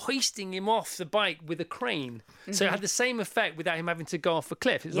by hoisting him off the bike with a crane. So it had the same effect without him having to go off a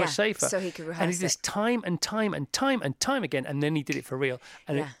cliff. It was much safer. So he could rehearse and he did this time and time and time and time again, and then he did it for real.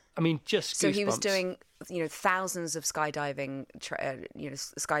 And just so he was goosebumps. doing, thousands of skydiving,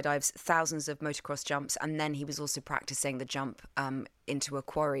 skydives, thousands of motocross jumps, and then he was also practicing the jump into a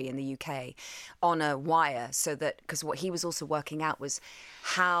quarry in the UK on a wire, so that because what he was also working out was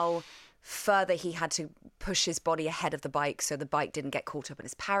how further he had to push his body ahead of the bike so the bike didn't get caught up in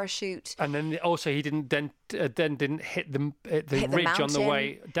his parachute. And then also he didn't hit the ridge on the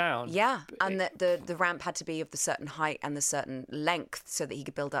way down. Yeah, and the ramp had to be of the certain height and the certain length so that he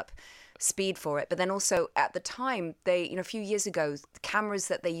could build up speed for it. But then also at the time, a few years ago, the cameras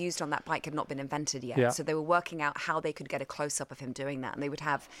that they used on that bike had not been invented yet. Yeah. So they were working out how they could get a close-up of him doing that. And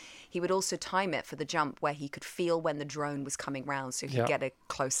he would also time it for the jump where he could feel when the drone was coming round so he'd get a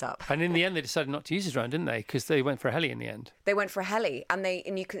close-up. And in the end, they decided not to use his drone, didn't they? Because they went for a heli in the end. They went for a heli, and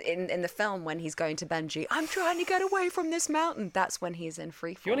you could in the film when he's going to Benji, I'm trying to get away from this mountain. That's when he's in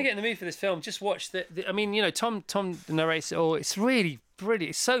free fall. If you want to get in the mood for this film, just watch Tom narrates it all. It's really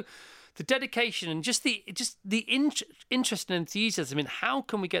brilliant. It's so... The dedication and just the interest and enthusiasm in how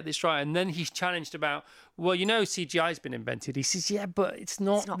can we get this right? And then he's challenged about, CGI's been invented. He says, yeah, but it's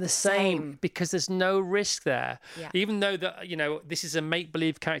not the same because there's no risk there. Yeah. Even though that this is a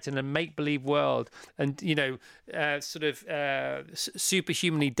make-believe character in a make-believe world, and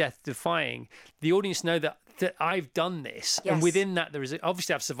superhumanly death-defying, the audience know that I've done this, Yes. and within that there is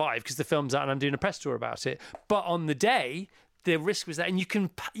obviously I've survived because the film's out and I'm doing a press tour about it. But on the day, the risk was there, and you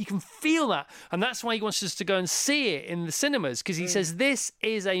can feel that, and that's why he wants us to go and see it in the cinemas, because he says this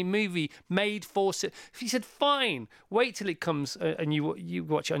is a movie made for. He said, "Fine, wait till it comes and you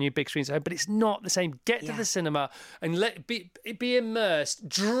watch it on your big screens, but it's not the same. Get to the cinema and be immersed,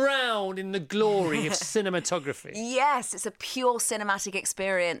 drowned in the glory of cinematography." Yes, it's a pure cinematic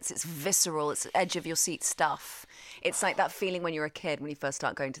experience. It's visceral. It's edge of your seat stuff. It's like that feeling when you're a kid when you first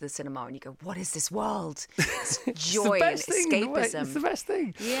start going to the cinema and you go, "What is this world?" It's joy and escapism. It's the best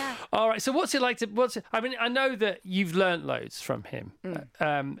thing. Yeah. All right. So what's it like to? I mean, I know that you've learnt loads from him.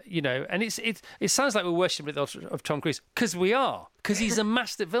 And it sounds like we're worshipping of Tom Cruise because we are. Because he's a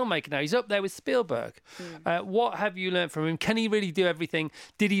master filmmaker now. He's up there with Spielberg. What have you learnt from him? Can he really do everything?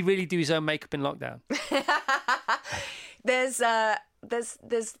 Did he really do his own makeup in lockdown? There's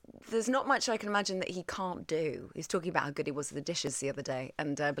not much I can imagine that he can't do. He's talking about how good he was at the dishes the other day,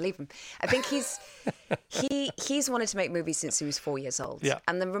 and I believe him. I think he's wanted to make movies since he was 4 years old. Yeah.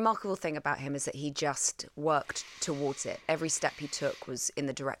 And the remarkable thing about him is that he just worked towards it. Every step he took was in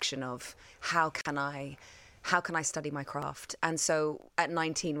the direction of how can I study my craft? And so at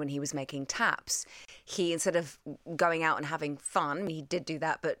 19, when he was making Taps, he, instead of going out and having fun, he did do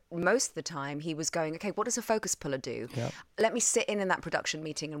that, but most of the time he was going, okay, what does a focus puller do? Yep. Let me sit in that production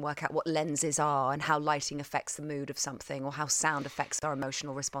meeting and work out what lenses are and how lighting affects the mood of something or how sound affects our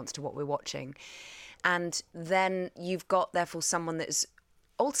emotional response to what we're watching. And then you've got, therefore, someone that is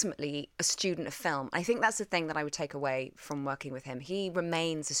ultimately a student of film. I think that's the thing that I would take away from working with him. He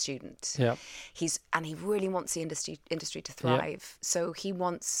remains a student. Yeah. He really wants the industry to thrive. So he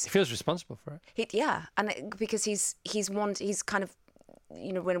feels responsible for it. Because he's kind of,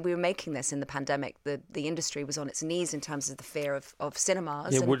 you know, when we were making this in the pandemic, the industry was on its knees in terms of the fear of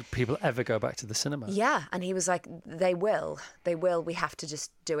cinemas. Yeah, would people ever go back to the cinema? Yeah, and he was like, they will. We have to just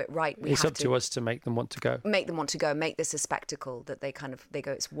do it right. It's up to us to make them want to go. Make this a spectacle that they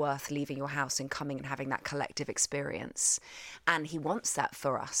go, it's worth leaving your house and coming and having that collective experience. And he wants that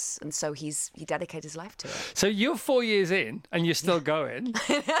for us. And so he dedicated his life to it. So you're 4 years in and you're still going.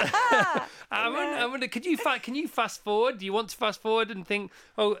 I wonder, can you fast forward? Do you want to fast forward and think,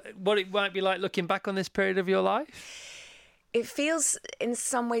 what it might be like looking back on this period of your life? It feels in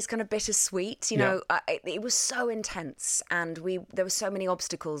some ways kind of bittersweet. You know, it was so intense, and there were so many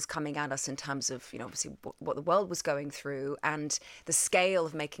obstacles coming at us in terms of, you know, obviously what the world was going through and the scale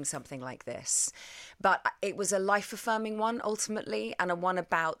of making something like this. But it was a life-affirming one ultimately, and a one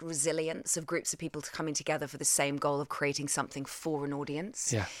about resilience of groups of people coming together for the same goal of creating something for an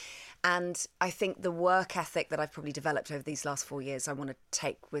audience. Yeah. And I think the work ethic that I've probably developed over these last 4 years, I want to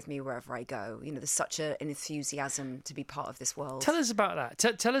take with me wherever I go. You know, there's such an enthusiasm to be part of this world. Tell us about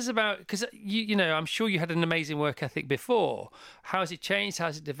that. Tell us about, because, you know, I'm sure you had an amazing work ethic before. How has it changed? How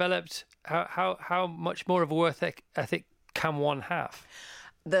has it developed? How much more of a work ethic can one have?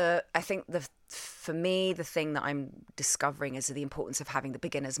 For me, the thing that I'm discovering is the importance of having the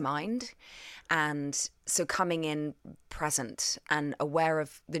beginner's mind. And so coming in present and aware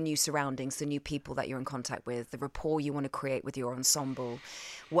of the new surroundings, the new people that you're in contact with, the rapport you want to create with your ensemble,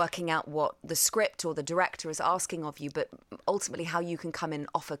 working out what the script or the director is asking of you, but ultimately how you can come in and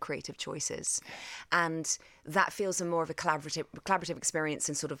offer creative choices. And that feels more of a collaborative experience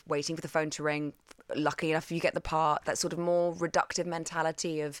in sort of waiting for the phone to ring. Lucky enough, you get the part. That sort of more reductive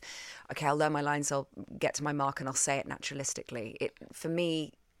mentality of, okay, I'll learn my lines, I'll get to my mark, and I'll say it naturalistically. For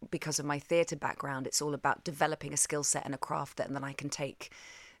me, because of my theatre background, it's all about developing a skill set and a craft that then I can take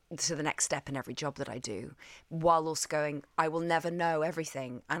to the next step in every job that I do, while also going, I will never know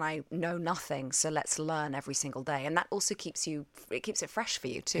everything and I know nothing, so let's learn every single day. And that also keeps it fresh for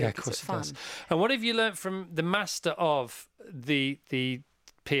you too. Yeah, of course it does. And what have you learned from the master of the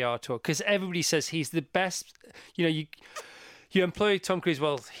PR tour? Because everybody says he's the best. You know, you employ Tom Cruise.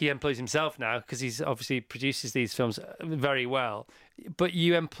 Well, he employs himself now because he's obviously produces these films very well. But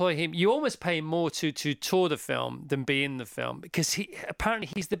you employ him. You almost pay him more to tour the film than be in the film, because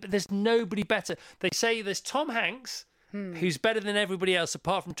there's nobody better. They say there's Tom Hanks, who's better than everybody else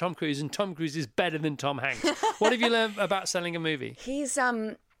apart from Tom Cruise, and Tom Cruise is better than Tom Hanks. What have you learned about selling a movie? He's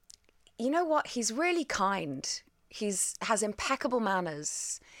you know what? He's really kind. Has impeccable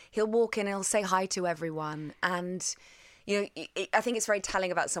manners. He'll walk in and he'll say hi to everyone. And, you know, I think it's very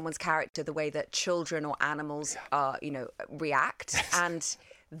telling about someone's character, the way that children or animals react. And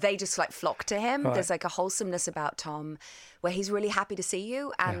they just like flock to him. Right. There's like a wholesomeness about Tom where he's really happy to see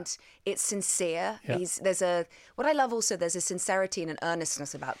you, and it's sincere. Yeah. What I love also, there's a sincerity and an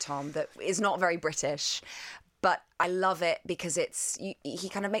earnestness about Tom that is not very British. But I love it because he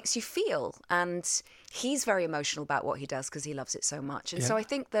kind of makes you feel, and he's very emotional about what he does because he loves it so much. And so I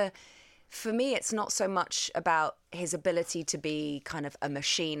think for me, it's not so much about his ability to be kind of a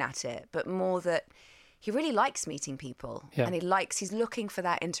machine at it, but more that he really likes meeting people, and he's looking for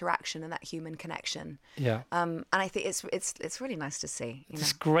that interaction and that human connection. Yeah. And I think it's really nice to see. You know?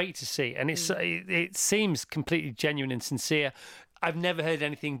 It's great to see, and it seems completely genuine and sincere. I've never heard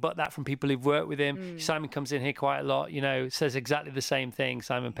anything but that from people who've worked with him. Simon comes in here quite a lot, you know, says exactly the same thing,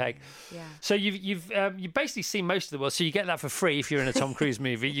 Simon Pegg. Yeah. So you've basically seen most of the world, so you get that for free if you're in a Tom Cruise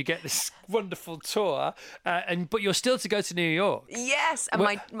movie. You get this wonderful tour, but you're still to go to New York. Yes,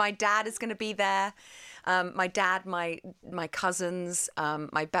 and my dad is going to be there. My dad, my cousins,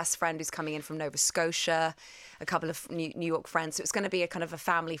 my best friend who's coming in from Nova Scotia, a couple of New York friends. So it's going to be a kind of a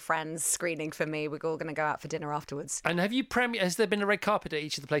family friends screening for me. We're all going to go out for dinner afterwards. And has there been a red carpet at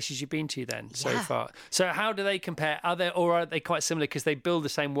each of the places you've been to then so far? So how do they compare? Are they quite similar because they build the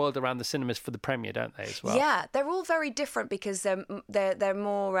same world around the cinemas for the premiere, don't they, as well? Yeah, they're all very different because they're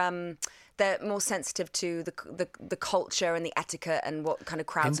more sensitive to the culture and the etiquette and what kind of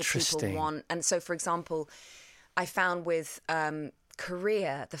crowds of people want. And so, for example, I found with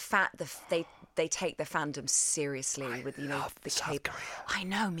Korea, they take their fandom seriously with the K-pop. I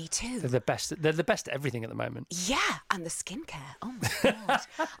know, me too. They're the best. They're the best at everything at the moment. Yeah, and the skincare. Oh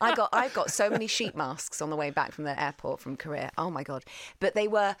my god, I got so many sheet masks on the way back from the airport from Korea. Oh my god, but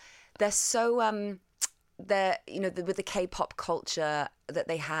they're so they're with the K-pop culture that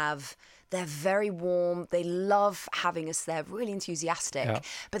they have. They're very warm. They love having us there, really enthusiastic,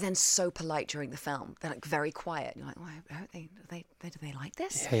 but then so polite during the film. They're like very quiet. You're like, why do they like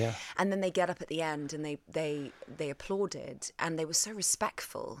this? Yeah. And then they get up at the end and they applauded and they were so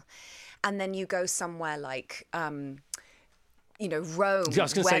respectful. And then you go somewhere like Rome. I was going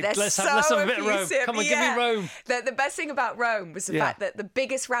to say, let's have a bit of Rome. Come on, give me Rome. The best thing about Rome was the fact that the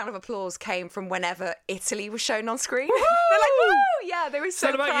biggest round of applause came from whenever Italy was shown on screen. They're like, woo! Yeah, they were so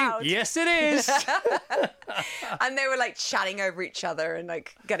Is that proud. about you? Yes, it is. And they were like chatting over each other and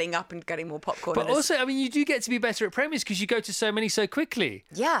like getting up and getting more popcorn. But also, I mean, you do get to be better at premieres because you go to so many so quickly.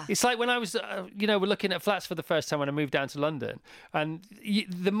 Yeah. It's like when I was, we're looking at flats for the first time when I moved down to London. And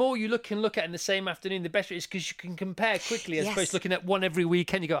the more you look at in the same afternoon, the better it is because you can compare quickly as opposed to looking at one every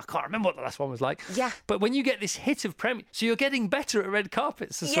weekend. You go, I can't remember what the last one was like. Yeah. But when you get this hit of premiere, so you're getting better at red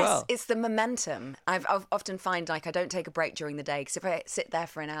carpets as well. Yes, it's the momentum. I've often find like I don't take a break during the day because if I sit there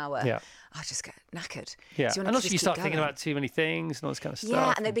for an hour, I'll just get knackered. Yeah, So and also you start thinking about too many things and all this kind of stuff.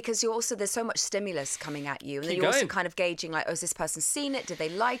 Yeah, and then because you're also, there's so much stimulus coming at you, and then you're also kind of gauging like, oh, has this person seen it? Did they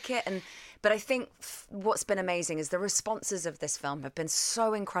like it? But I think what's been amazing is the responses of this film have been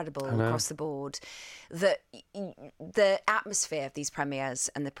so incredible across the board that the atmosphere of these premieres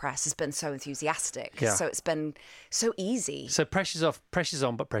and the press has been so enthusiastic. Yeah. So it's been so easy. So pressure's off, pressure's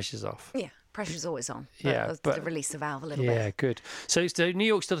on, but pressure's off. Yeah, pressure's always on. But the release the valve a little bit. Yeah, good. So New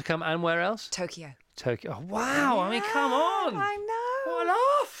York still to come, and where else? Tokyo. Oh, wow. I mean, come on. I know. What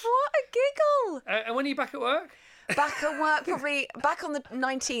off? What a giggle. And when are you back at work? Back at work, probably back on the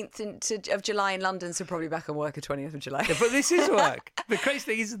 19th of July in London, so probably back on work the 20th of July. Yeah, but this is work. The crazy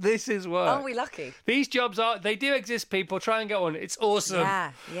thing is, this is work. Aren't we lucky? These jobs they do exist, people. Try and get on. It's awesome.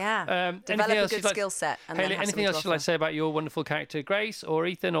 Yeah. Develop a good skill set. Hayley, anything else you'd like to say about your wonderful character, Grace, or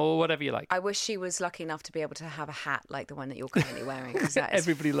Ethan, or whatever you like? I wish she was lucky enough to be able to have a hat like the one that you're currently wearing. That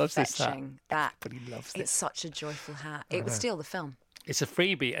Everybody loves this hat. Everybody loves it. It's such a joyful hat. It would steal the film. It's a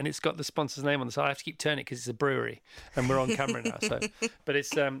freebie, and it's got the sponsor's name on the side. I have to keep turning it because it's a brewery, and we're on camera now. But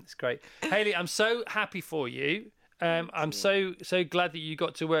it's great. Hayley, I'm so happy for you. I'm so glad that you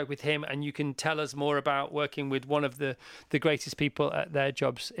got to work with him, and you can tell us more about working with one of the greatest people at their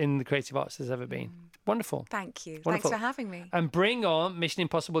jobs in the creative arts there's ever been. Wonderful. Thank you. Wonderful. Thanks for having me. And bring on Mission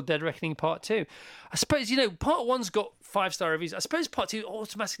Impossible Dead Reckoning Part 2. I suppose, Part 1's got 5-star reviews. I suppose Part 2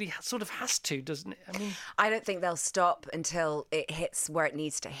 automatically sort of has to, doesn't it? I mean, I don't think they'll stop until it hits where it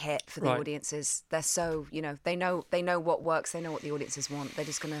needs to hit for the audiences. They're so, they know what works. They know what the audiences want. They're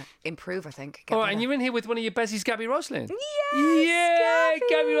just going to improve, I think. All right, and you're in here with one of your bezies, Gabby Roslin. Yes, yeah,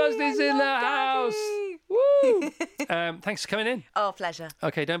 Gabby Roslin's in the house. Woo! Thanks for coming in. Oh, pleasure.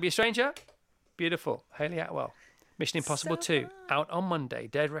 Okay, don't be a stranger. Beautiful. Hayley Atwell. Mission Impossible 2, out on Monday.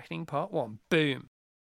 Dead Reckoning Part 1. Boom.